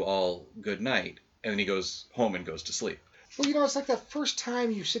 and to all good night. And then he goes home and goes to sleep. Well, it's like that first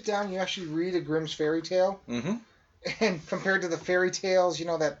time you sit down and you actually read a Grimm's fairy tale. Mm-hmm. And compared to the fairy tales,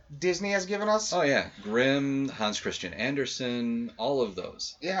 that Disney has given us. Oh, yeah. Grimm, Hans Christian Andersen, all of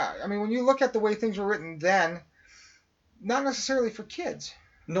those. Yeah. I mean, when you look at the way things were written then, not necessarily for kids.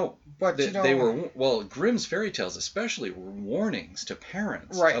 No. But, they were, Grimm's fairy tales especially were warnings to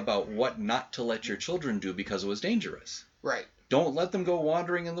parents about what not to let your children do because it was dangerous. Right. Don't let them go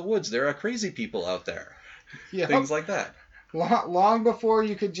wandering in the woods. There are crazy people out there. Yep. Things like that. Long before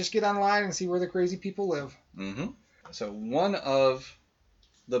you could just get online and see where the crazy people live. Mm-hmm. So one of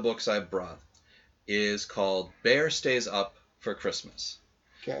the books I brought is called Bear Stays Up for Christmas.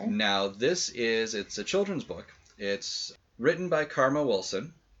 Okay. Now it's a children's book. It's written by Karma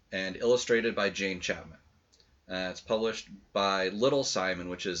Wilson and illustrated by Jane Chapman. It's published by Little Simon,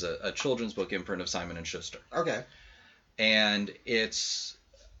 which is a children's book imprint of Simon & Schuster. Okay. And it's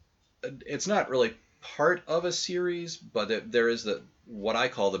not really part of a series, but there is what I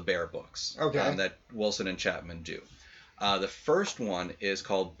call the Bear books. Okay. That Wilson and Chapman do. The first one is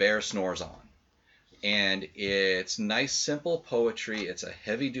called Bear Snores On. And it's nice, simple poetry. It's a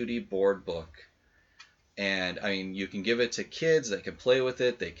heavy-duty board book. And, I mean, you can give it to kids. They can play with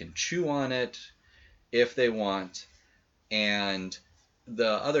it. They can chew on it if they want. And the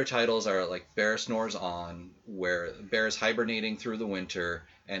other titles are like Bear Snores On, where the bear is hibernating through the winter,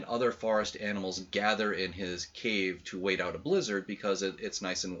 and other forest animals gather in his cave to wait out a blizzard because it's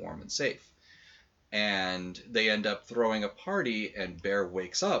nice and warm and safe. And they end up throwing a party, and Bear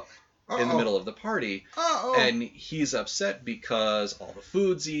wakes up in the middle of the party, and he's upset because all the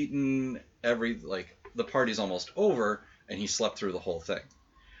food's eaten, the party's almost over, and he slept through the whole thing.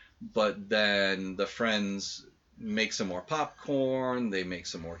 But then the friends make some more popcorn, they make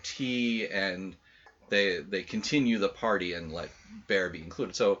some more tea, and they continue the party and let Bear be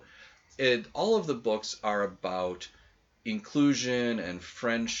included. So all of the books are about inclusion and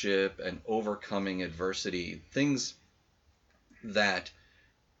friendship and overcoming adversity, things that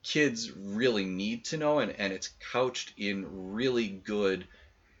kids really need to know, and it's couched in really good,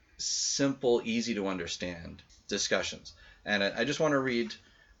 simple, easy to understand discussions. And I just want to read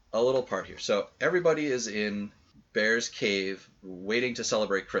a little part here. So everybody is in Bear's cave waiting to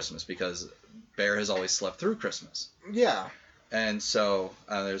celebrate Christmas because Bear has always slept through Christmas. Yeah. And so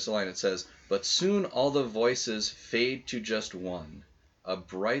there's a line that says, "But soon all the voices fade to just one. A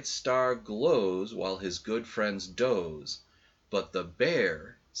bright star glows while his good friends doze, but the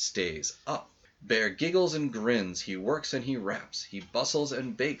bear stays up. Bear giggles and grins, he works and he raps, he bustles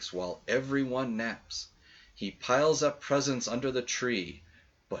and bakes while everyone naps. He piles up presents under the tree,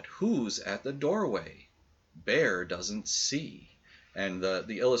 but who's at the doorway? Bear doesn't see." And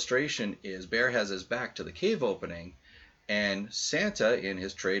the illustration is Bear has his back to the cave opening, and Santa, in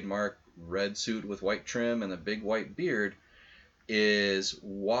his trademark red suit with white trim and a big white beard, is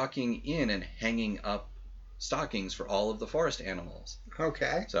walking in and hanging up stockings for all of the forest animals.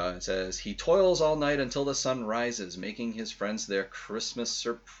 Okay. So it says, "He toils all night until the sun rises, making his friends their Christmas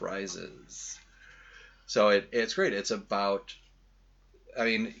surprises." So it's great. It's about, I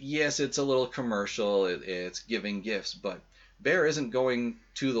mean, yes, it's a little commercial. It's giving gifts, but Bear isn't going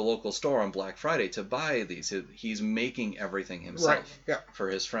to the local store on Black Friday to buy these. He's making everything himself for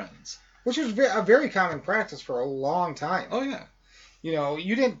his friends. Which was a very common practice for a long time. Oh, yeah. You know,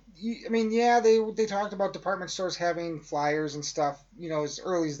 they talked about department stores having flyers and stuff, as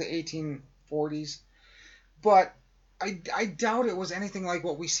early as the 1840s. But I doubt it was anything like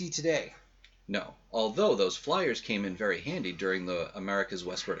what we see today. No, although those flyers came in very handy during the America's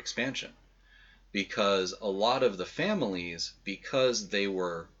westward expansion. Because a lot of the families, because they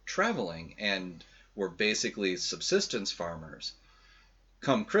were traveling and were basically subsistence farmers,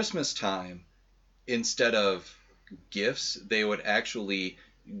 come Christmas time, instead of gifts, they would actually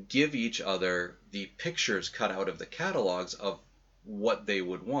give each other the pictures cut out of the catalogs of what they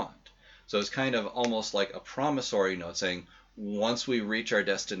would want. So it's kind of almost like a promissory note saying, once we reach our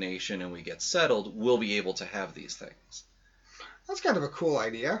destination and we get settled, we'll be able to have these things. That's kind of a cool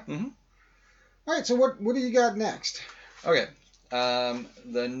idea. Mm-hmm. All right, so what do you got next? Okay.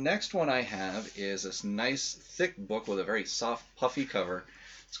 The next one I have is this nice thick book with a very soft, puffy cover.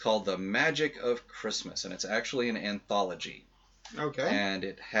 It's called The Magic of Christmas, and it's actually an anthology. Okay. And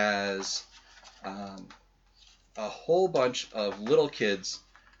it has a whole bunch of little kids'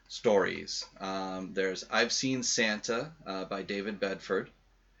 stories. There's I've Seen Santa by David Bedford,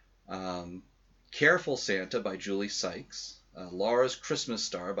 Careful Santa by Julie Sykes, Laura's Christmas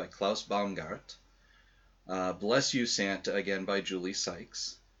Star by Klaus Baumgart, Bless You Santa again by Julie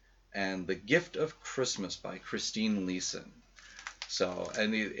Sykes, and The Gift of Christmas by Christine Leeson. So,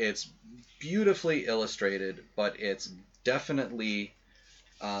 and it's beautifully illustrated, but it's definitely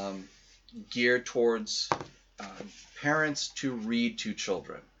geared towards parents to read to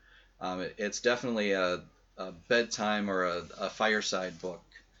children. It's definitely a bedtime or a fireside book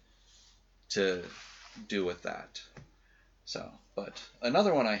to do with that. So, but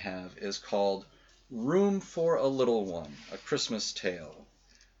another one I have is called Room for a Little One, A Christmas Tale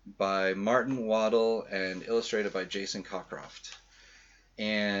by Martin Waddell and illustrated by Jason Cockcroft.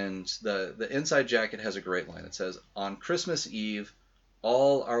 And the inside jacket has a great line. It says, "On Christmas Eve,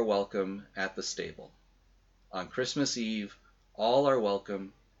 all are welcome at the stable. On Christmas Eve, all are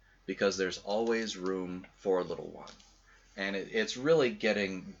welcome because there's always room for a little one." And it's really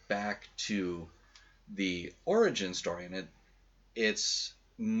getting back to the origin story, and it's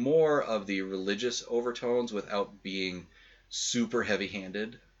more of the religious overtones without being super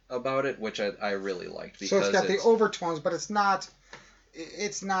heavy-handed about it, which I really liked. Because so it's got the overtones, but it's not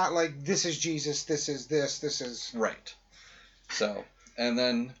like this is Jesus, this is this is... Right. So, and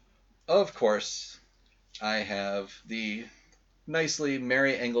then, of course, I have the nicely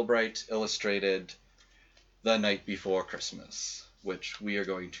Mary Engelbreit illustrated The Night Before Christmas, which we are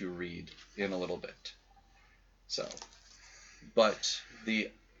going to read in a little bit. So, but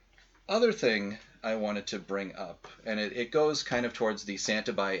the other thing I wanted to bring up, and it goes kind of towards the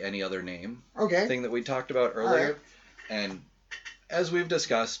Santa by Any Other Name thing that we talked about earlier. Right. And as we've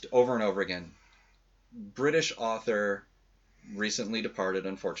discussed over and over again, British author, recently departed,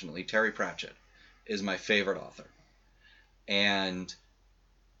 unfortunately, Terry Pratchett, is my favorite author. And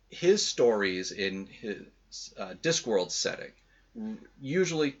his stories in his Discworld setting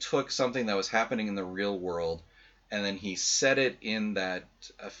usually took something that was happening in the real world, and then he set it in that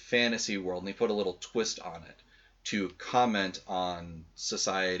fantasy world, and he put a little twist on it to comment on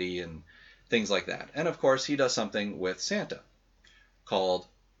society and things like that. And of course, he does something with Santa called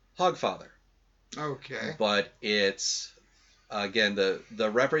Hogfather. Okay. But it's, again,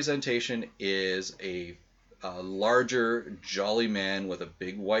 the representation is a larger, jolly man with a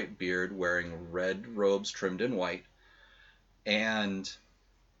big white beard wearing red robes trimmed in white. And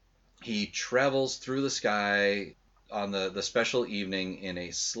he travels through the sky on the special evening in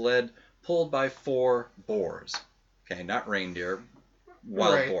a sled pulled by 4 boars. Okay, not reindeer,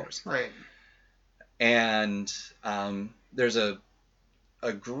 wild boars. Right. And there's a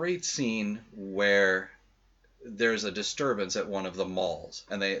great scene where there's a disturbance at one of the malls,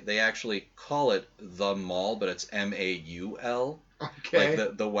 and they actually call it the mall, but it's MAUL, Okay.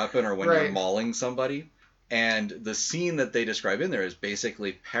 like the weapon, or when Right. you're mauling somebody. And the scene that they describe in there is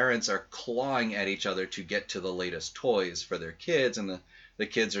basically parents are clawing at each other to get to the latest toys for their kids, and the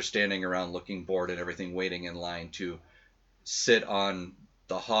kids are standing around looking bored and everything, waiting in line to sit on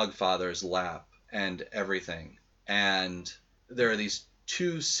the Hogfather's lap and everything. And there are these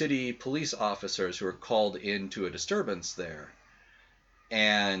 2 city police officers who are called into a disturbance there.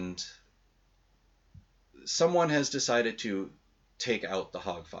 And someone has decided to take out the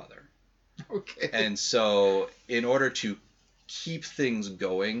Hogfather. Okay. And so, in order to keep things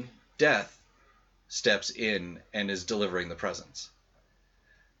going, Death steps in and is delivering the presents.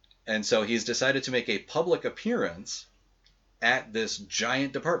 And so he's decided to make a public appearance at this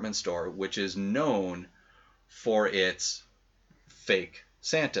giant department store, which is known for its fake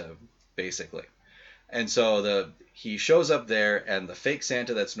Santa, basically. And so he shows up there, and the fake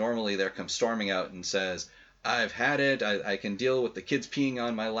Santa that's normally there comes storming out and says, "I've had it. I can deal with the kids peeing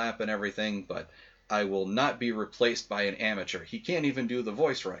on my lap and everything, but I will not be replaced by an amateur. He can't even do the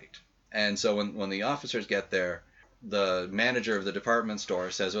voice right." And so when the officers get there, the manager of the department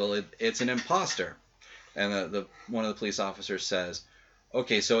store says, "Well, it's an imposter." And one of the police officers says,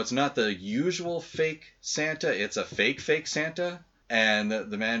 "Okay, so it's not the usual fake Santa, it's a fake Santa?" And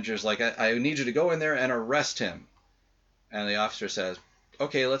the manager's like, I need you to go in there and arrest him." And the officer says,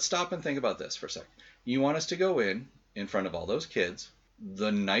 "Okay, let's stop and think about this for a second. You want us to go in front of all those kids,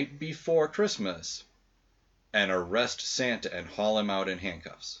 the night before Christmas, and arrest Santa and haul him out in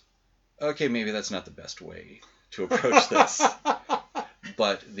handcuffs. Okay, maybe that's not the best way to approach this."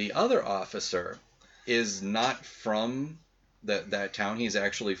 But the other officer is not from that town. He's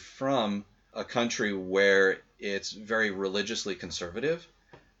actually from a country where it's very religiously conservative,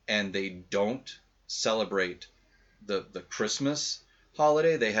 and they don't celebrate the Christmas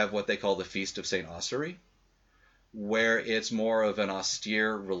holiday. They have what they call the Feast of St. Ossory, where it's more of an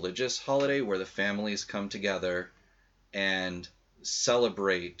austere religious holiday where the families come together and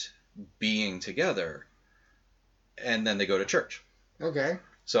celebrate being together, and then they go to church. Okay.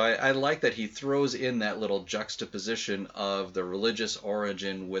 So I like that he throws in that little juxtaposition of the religious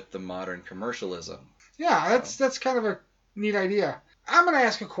origin with the modern commercialism. Yeah, that's kind of a neat idea. I'm going to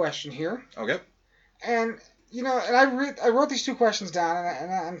ask a question here. Okay. And, and I wrote these 2 questions down,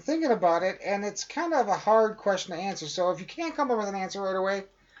 and I'm thinking about it, and it's kind of a hard question to answer. So if you can't come up with an answer right away,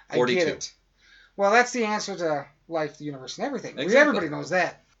 42. I get it. Well, that's the answer to life, the universe, and everything. Exactly. Everybody knows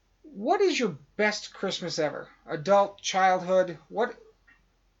that. What is your best Christmas ever? Adult, childhood? What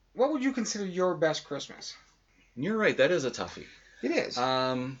would you consider your best Christmas? You're right. That is a toughie. It is.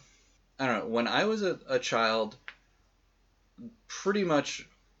 I don't know. When I was a child, pretty much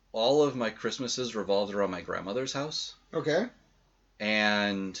all of my Christmases revolved around my grandmother's house. Okay.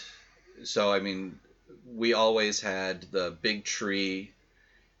 And so, I mean, we always had the big tree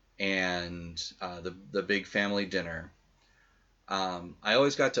and the big family dinner. I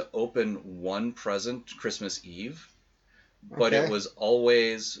always got to open one present Christmas Eve, but Okay. it was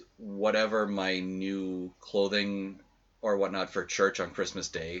always whatever my new clothing or whatnot for church on Christmas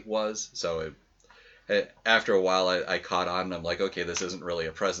Day was. So after a while, I caught on, and I'm like, okay, this isn't really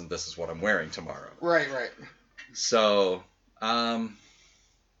a present. This is what I'm wearing tomorrow. Right. So I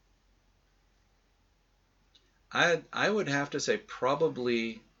would have to say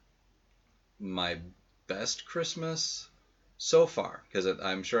probably my best Christmas so far, because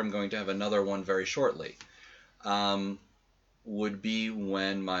I'm sure I'm going to have another one very shortly, would be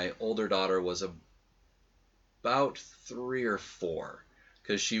when my older daughter was about 3 or 4,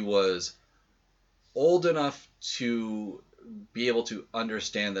 because she was old enough to be able to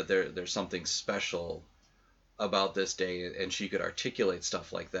understand that there's something special about this day, and she could articulate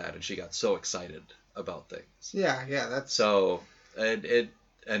stuff like that, and she got so excited about things. Yeah, that's... So in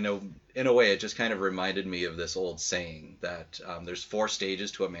a way, it just kind of reminded me of this old saying that there's 4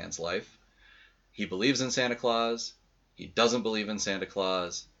 stages to a man's life. He believes in Santa Claus, he doesn't believe in Santa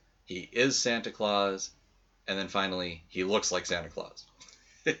Claus, he is Santa Claus, and then finally, he looks like Santa Claus.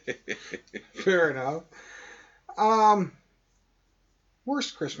 Fair enough.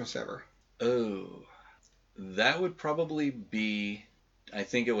 Worst Christmas ever? Oh, that would probably be, I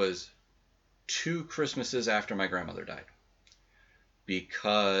think it was 2 Christmases after my grandmother died.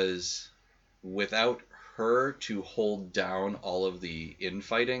 Because without her to hold down all of the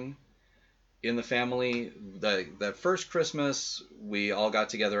infighting in the family, the first Christmas we all got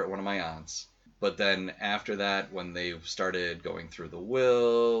together at one of my aunts. But then after that, when they started going through the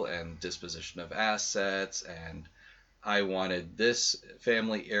will and disposition of assets, and I wanted this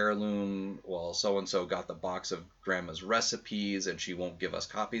family heirloom, well, so and so got the box of grandma's recipes and she won't give us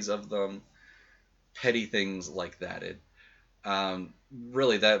copies of them. Petty things like that.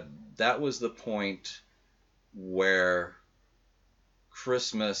 Really, that was the point where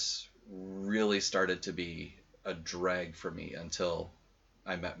Christmas really started to be a drag for me until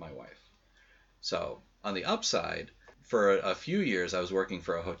I met my wife. So on the upside, for a few years, I was working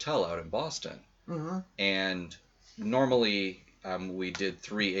for a hotel out in Boston. Mm-hmm. And normally we did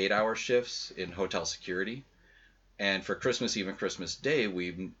 3 8-hour shifts in hotel security. And for Christmas Eve and Christmas Day,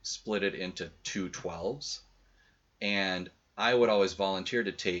 we split it into 2 12s. And I would always volunteer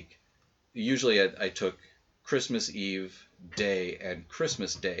to take, usually I took Christmas Eve day and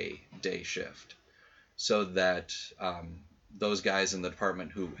Christmas Day shift, so that those guys in the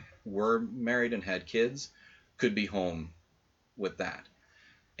department who were married and had kids could be home with that.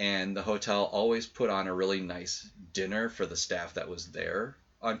 And the hotel always put on a really nice dinner for the staff that was there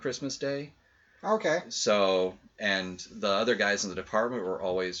on Christmas Day. Okay. So, and the other guys in the department were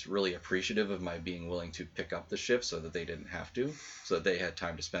always really appreciative of my being willing to pick up the shift so that they didn't have to, so that they had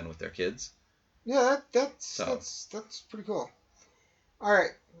time to spend with their kids. Yeah, that's pretty cool. All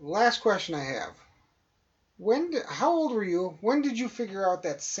right, last question I have. How old were you? When did you figure out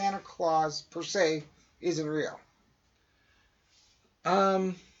that Santa Claus per se isn't real?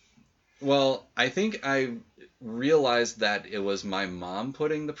 Well, I think I realized that it was my mom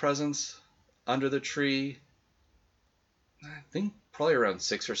putting the presents under the tree. I think probably around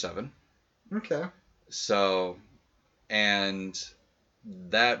 6 or 7. Okay. So, and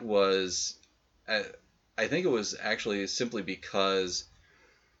that was, I think it was actually simply because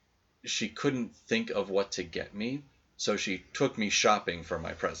she couldn't think of what to get me, so she took me shopping for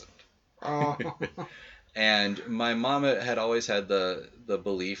my present. Oh. And my mom had always had the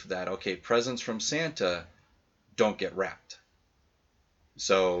belief that, okay, presents from Santa don't get wrapped.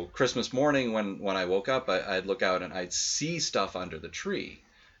 So Christmas morning when I woke up, I'd look out and I'd see stuff under the tree.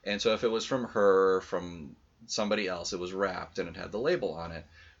 And so if it was from her, from somebody else, it was wrapped and it had the label on it.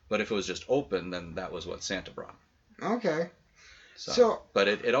 But if it was just open, then that was what Santa brought. Okay. So but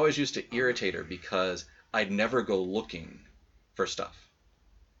it always used to irritate her because I'd never go looking for stuff.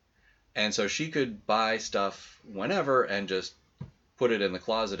 And so she could buy stuff whenever and just put it in the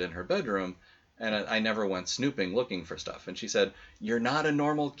closet in her bedroom, and I never went snooping looking for stuff. And she said, "You're not a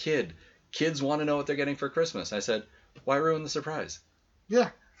normal kid. Kids want to know what they're getting for Christmas." I said, "Why ruin the surprise?"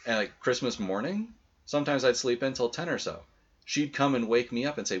 Yeah. And like Christmas morning, sometimes I'd sleep until 10 or so. She'd come and wake me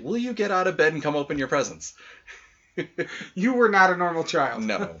up and say, "Will you get out of bed and come open your presents?" You were not a normal child.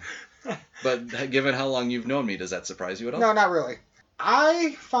 No. But given how long you've known me, does that surprise you at all? No, not really.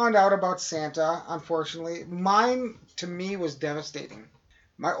 I found out about Santa, unfortunately. Mine, to me, was devastating.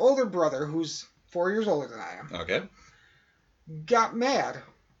 My older brother, who's 4 years older than I am, Okay. got mad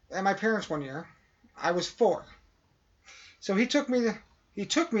at my parents one year. I was 4. So he took me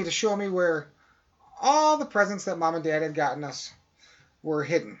to show me where all the presents that Mom and Dad had gotten us were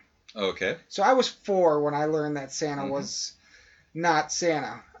hidden. Okay. So I was 4 when I learned that Santa was not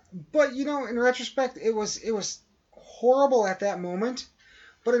Santa. But, in retrospect, it was horrible at that moment.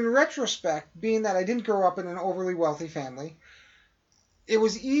 But in retrospect, being that I didn't grow up in an overly wealthy family, it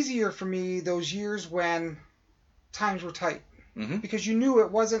was easier for me those years when times were tight. Mm-hmm. Because you knew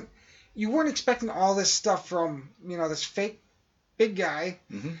you weren't expecting all this stuff from, this fake big guy.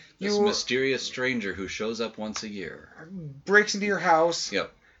 Mm-hmm. This mysterious stranger who shows up once a year. Breaks into your house.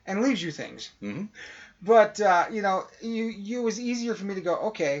 Yep. And leaves you things. Mm-hmm. But, it was easier for me to go,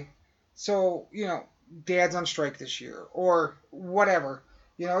 okay, so, Dad's on strike this year or whatever.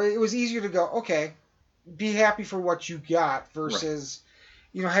 It was easier to go, okay, be happy for what you got versus,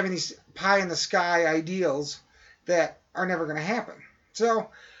 having these pie in the sky ideals that are never going to happen. So,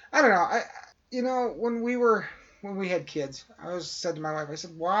 I don't know. When we had kids, I always said to my wife, I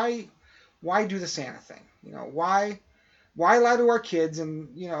said, why do the Santa thing? Why lie to our kids?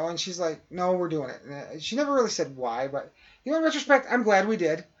 And she's like, no, we're doing it. And she never really said why, but, in retrospect, I'm glad we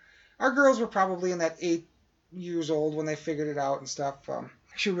did. Our girls were probably in that 8 years old when they figured it out and stuff.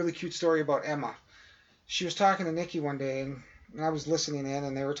 Actually, a really cute story about Emma. She was talking to Nikki one day, and I was listening in,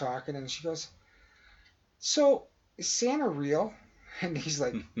 and they were talking, and she goes, so, is Santa real? And he's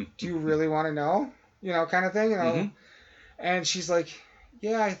like, do you really want to know? You know, kind of thing, you know. Mm-hmm. And she's like,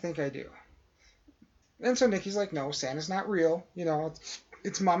 yeah, I think I do. And so Nikki's like, no, Santa's not real. You know,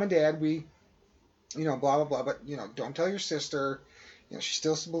 it's mom and dad. We, you know, blah, blah, blah. But, you know, don't tell your sister. You know, she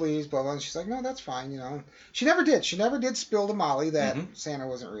still believes, blah, blah. And she's like, no, that's fine, you know. She never did. She never did spill to Molly that Santa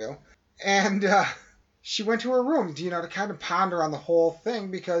wasn't real. And she went to her room, you know, to kind of ponder on the whole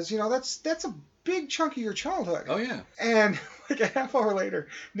thing because, you know, that's a big chunk of your childhood. Oh, yeah. And like a half hour later,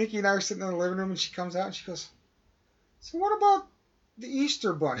 Nikki and I are sitting in the living room and she comes out and she goes, so what about the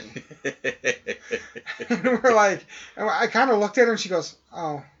Easter Bunny? And we're like, and I kind of looked at her and she goes,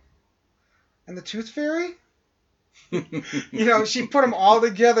 oh, and the Tooth Fairy? You know, she put them all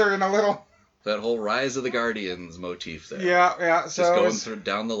together in a little... That whole Rise of the Guardians motif there. Yeah. So just going through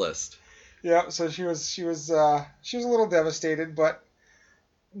down the list. Yeah, so she was a little devastated, but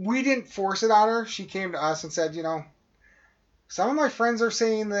we didn't force it on her. She came to us and said, you know, some of my friends are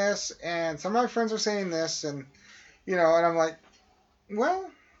saying this, and some of my friends are saying this, and, you know, and I'm like,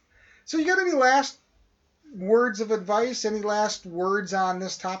 well, so you got any last words of advice? Any last words on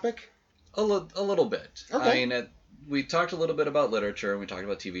this topic? A little bit. Okay. I mean, we talked a little bit about literature, and we talked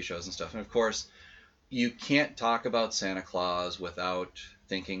about TV shows and stuff, and of course, you can't talk about Santa Claus without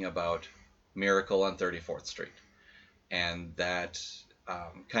thinking about Miracle on 34th Street. And that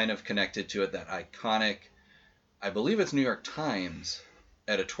kind of connected to it, that iconic, I believe it's New York Times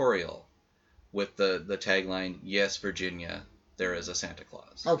editorial with the tagline, "Yes, Virginia, there is a Santa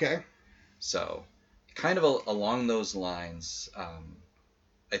Claus." Okay. So, kind of along those lines,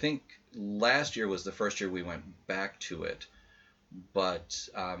 I think last year was the first year we went back to it. But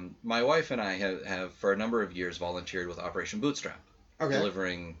my wife and I have for a number of years volunteered with Operation Bootstrap,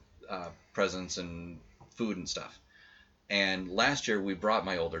 delivering presents and food and stuff. And last year we brought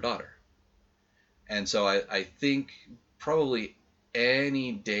my older daughter. And so I think probably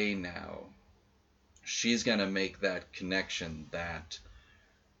any day now she's going to make that connection that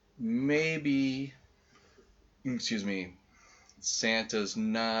maybe, Santa's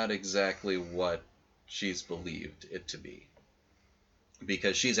not exactly what she's believed it to be.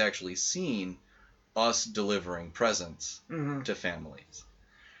 Because she's actually seen us delivering presents to families.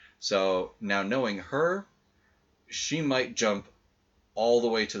 So now knowing her, she might jump all the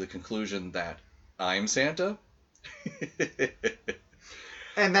way to the conclusion that I'm Santa.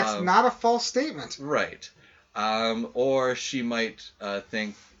 And that's not a false statement. Right. Or she might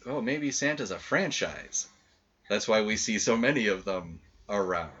think, oh, maybe Santa's a franchise. That's why we see so many of them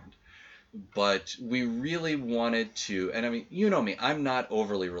around. But we really wanted to, and I mean, you know me, I'm not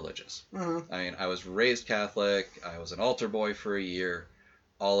overly religious. I mean, I was raised Catholic, I was an altar boy for a year,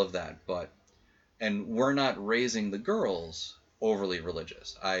 all of that, and we're not raising the girls overly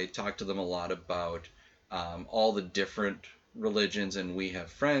religious. I talk to them a lot about all the different religions, and we have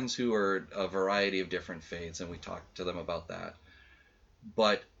friends who are a variety of different faiths, and we talk to them about that.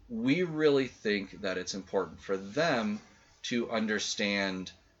 But we really think that it's important for them to understand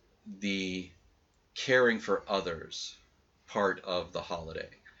the caring for others part of the holiday.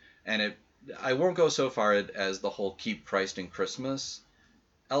 And I won't go so far as the whole keep Christ in Christmas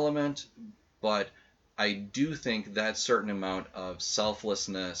element, but I do think that certain amount of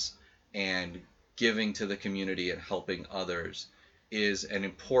selflessness and giving to the community and helping others is an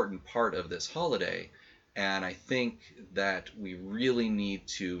important part of this holiday. And I think that we really need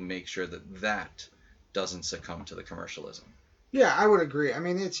to make sure that doesn't succumb to the commercialism. Yeah, I would agree. I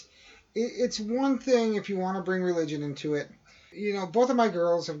mean, it's one thing if you want to bring religion into it. You know, both of my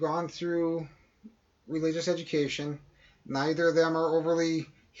girls have gone through religious education. Neither of them are overly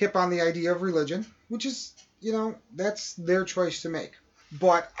hip on the idea of religion, which is, you know, that's their choice to make.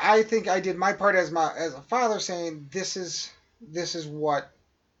 But I think I did my part as a father, saying this is what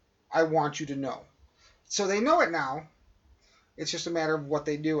I want you to know. So they know it now. It's just a matter of what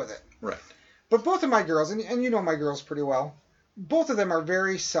they do with it. Right. But both of my girls, and you know my girls pretty well, both of them are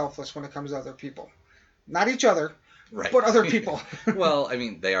very selfless when it comes to other people. Not each other, right, but other people. Well, I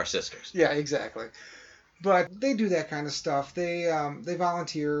mean, they are sisters. Yeah, exactly. But they do that kind of stuff. They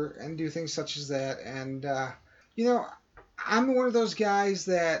volunteer and do things such as that. And, you know, I'm one of those guys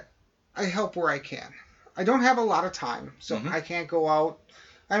that I help where I can. I don't have a lot of time, so I can't go out.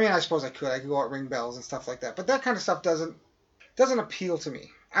 I mean, I suppose I could. I could go out, ring bells and stuff like that. But that kind of stuff doesn't appeal to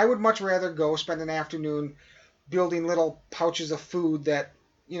me. I would much rather go spend an afternoon building little pouches of food that,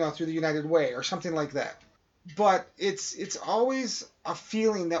 you know, through the United Way or something like that. But it's always a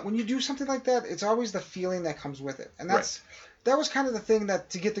feeling that when you do something like that, it's always the feeling that comes with it. And that was kind of the thing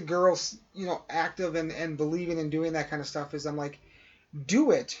that to get the girls, you know, active and believing and doing that kind of stuff is I'm like,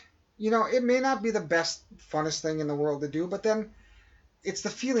 do it. You know, it may not be the best, funnest thing in the world to do, but then it's the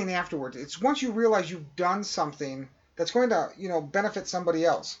feeling afterwards. It's once you realize you've done something that's going to, benefit somebody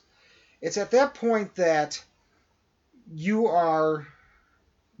else. It's at that point that you are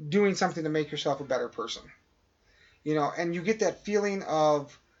doing something to make yourself a better person. And you get that feeling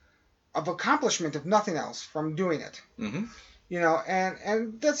of accomplishment, if nothing else, from doing it. Mm-hmm.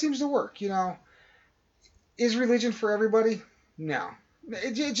 And that seems to work. Is religion for everybody? No,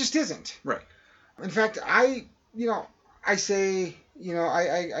 it just isn't. Right. In fact, I say,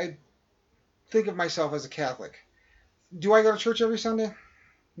 I think of myself as a Catholic. Do I go to church every Sunday?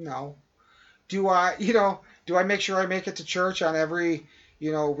 No. Do I make sure I make it to church on every,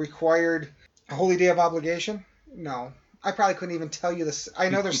 required holy day of obligation? No. I probably couldn't even tell you this. I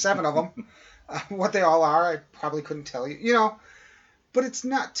know there's 7 of them. What they all are, I probably couldn't tell you. But it's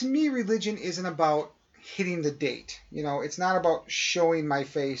not, to me, religion isn't about hitting the date. It's not about showing my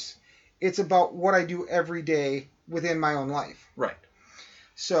face. It's about what I do every day within my own life. Right.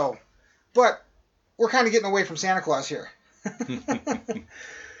 So, but we're kind of getting away from Santa Claus here.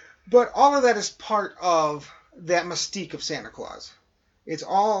 But all of that is part of that mystique of Santa Claus. It's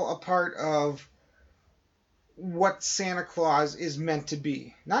all a part of what Santa Claus is meant to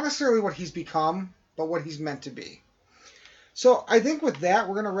be. Not necessarily what he's become, but what he's meant to be. So I think with that,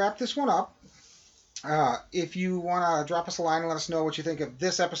 we're going to wrap this one up. If you want to drop us a line and let us know what you think of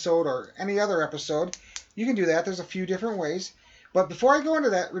this episode or any other episode, you can do that. There's a few different ways. But before I go into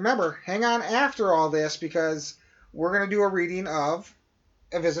that, remember, hang on after all this because we're going to do a reading of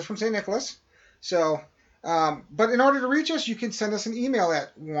A Visit from St. Nicholas. So, but in order to reach us, you can send us an email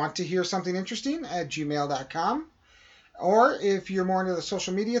at wanttohearsomethinginteresting@gmail.com. Or if you're more into the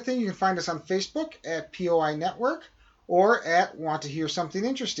social media thing, you can find us on Facebook at POI Network or at Want to Hear Something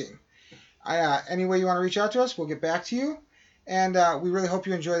Interesting. Any way you want to reach out to us, we'll get back to you. And we really hope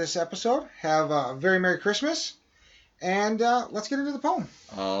you enjoy this episode. Have a very Merry Christmas. And let's get into the poem.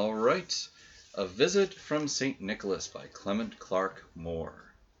 All right. A Visit from St. Nicholas by Clement Clarke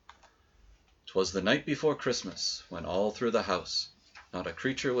Moore. 'Twas the night before Christmas, when all through the house not a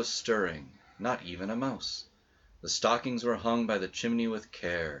creature was stirring, not even a mouse. The stockings were hung by the chimney with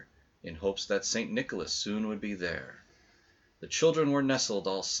care, in hopes that St. Nicholas soon would be there. The children were nestled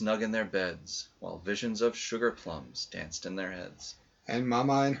all snug in their beds, while visions of sugar plums danced in their heads. And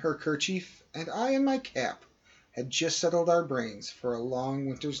Mamma in her kerchief, and I in my cap, had just settled our brains for a long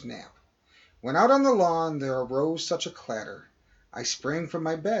winter's nap. When out on the lawn there arose such a clatter, I sprang from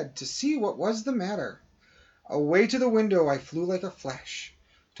my bed to see what was the matter. Away to the window I flew like a flash,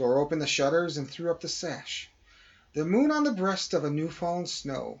 tore open the shutters and threw up the sash. The moon on the breast of a new-fallen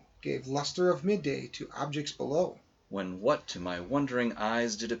snow gave lustre of midday to objects below. When what to my wondering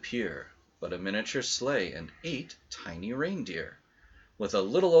eyes did appear but a miniature sleigh and 8 tiny reindeer, with a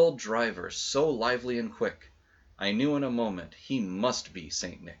little old driver so lively and quick, I knew in a moment he must be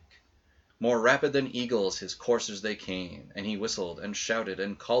St. Nick. More rapid than eagles his coursers they came, and he whistled and shouted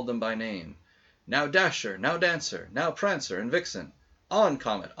and called them by name. Now Dasher, now Dancer, now Prancer and Vixen, on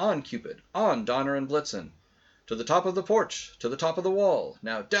Comet, on Cupid, on Donner and Blitzen, to the top of the porch, to the top of the wall,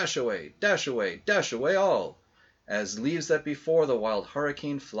 now dash away, dash away, dash away all, as leaves that before the wild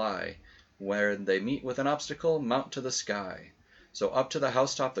hurricane fly, where they meet with an obstacle, mount to the sky. So up to the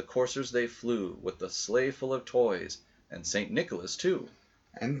housetop the coursers they flew, with the sleigh full of toys, and St. Nicholas too.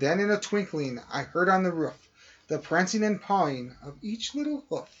 And then in a twinkling I heard on the roof the prancing and pawing of each little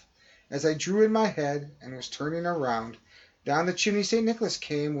hoof. As I drew in my head and was turning around, down the chimney St. Nicholas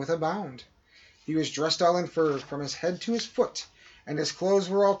came with a bound. He was dressed all in fur from his head to his foot, and his clothes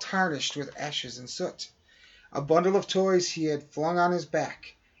were all tarnished with ashes and soot. A bundle of toys he had flung on his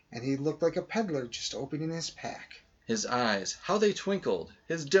back, and he looked like a peddler just opening his pack. His eyes, how they twinkled!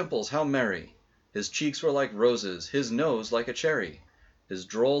 His dimples, how merry! His cheeks were like roses, his nose like a cherry. His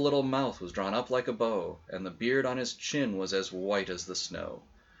droll little mouth was drawn up like a bow, and the beard on his chin was as white as the snow.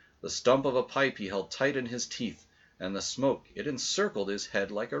 The stump of a pipe he held tight in his teeth, and the smoke, it encircled his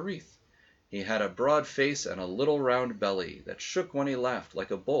head like a wreath. He had a broad face and a little round belly, that shook when he laughed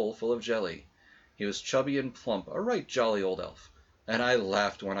like a bowl full of jelly. He was chubby and plump, a right jolly old elf, and I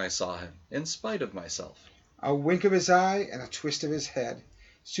laughed when I saw him, in spite of myself. A wink of his eye and a twist of his head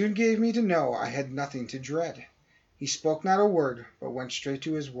soon gave me to know I had nothing to dread. He spoke not a word, but went straight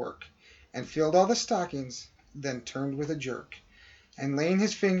to his work, and filled all the stockings, then turned with a jerk, and laying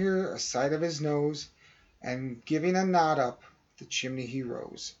his finger aside of his nose, and giving a nod up the chimney he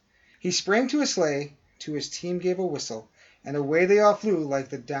rose. He sprang to his sleigh, to his team gave a whistle, and away they all flew like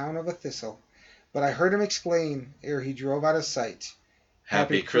the down of a thistle. But I heard him exclaim, ere he drove out of sight,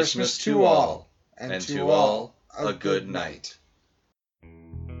 Happy Christmas to all, and to all a good night.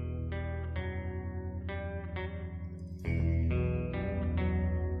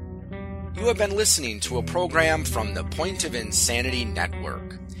 You have been listening to a program from the Point of Insanity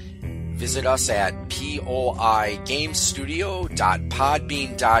Network. Visit us at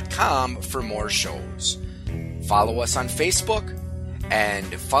poigamestudio.podbean.com for more shows. Follow us on Facebook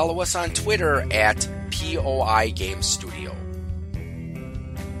and follow us on Twitter at POI Game Studio.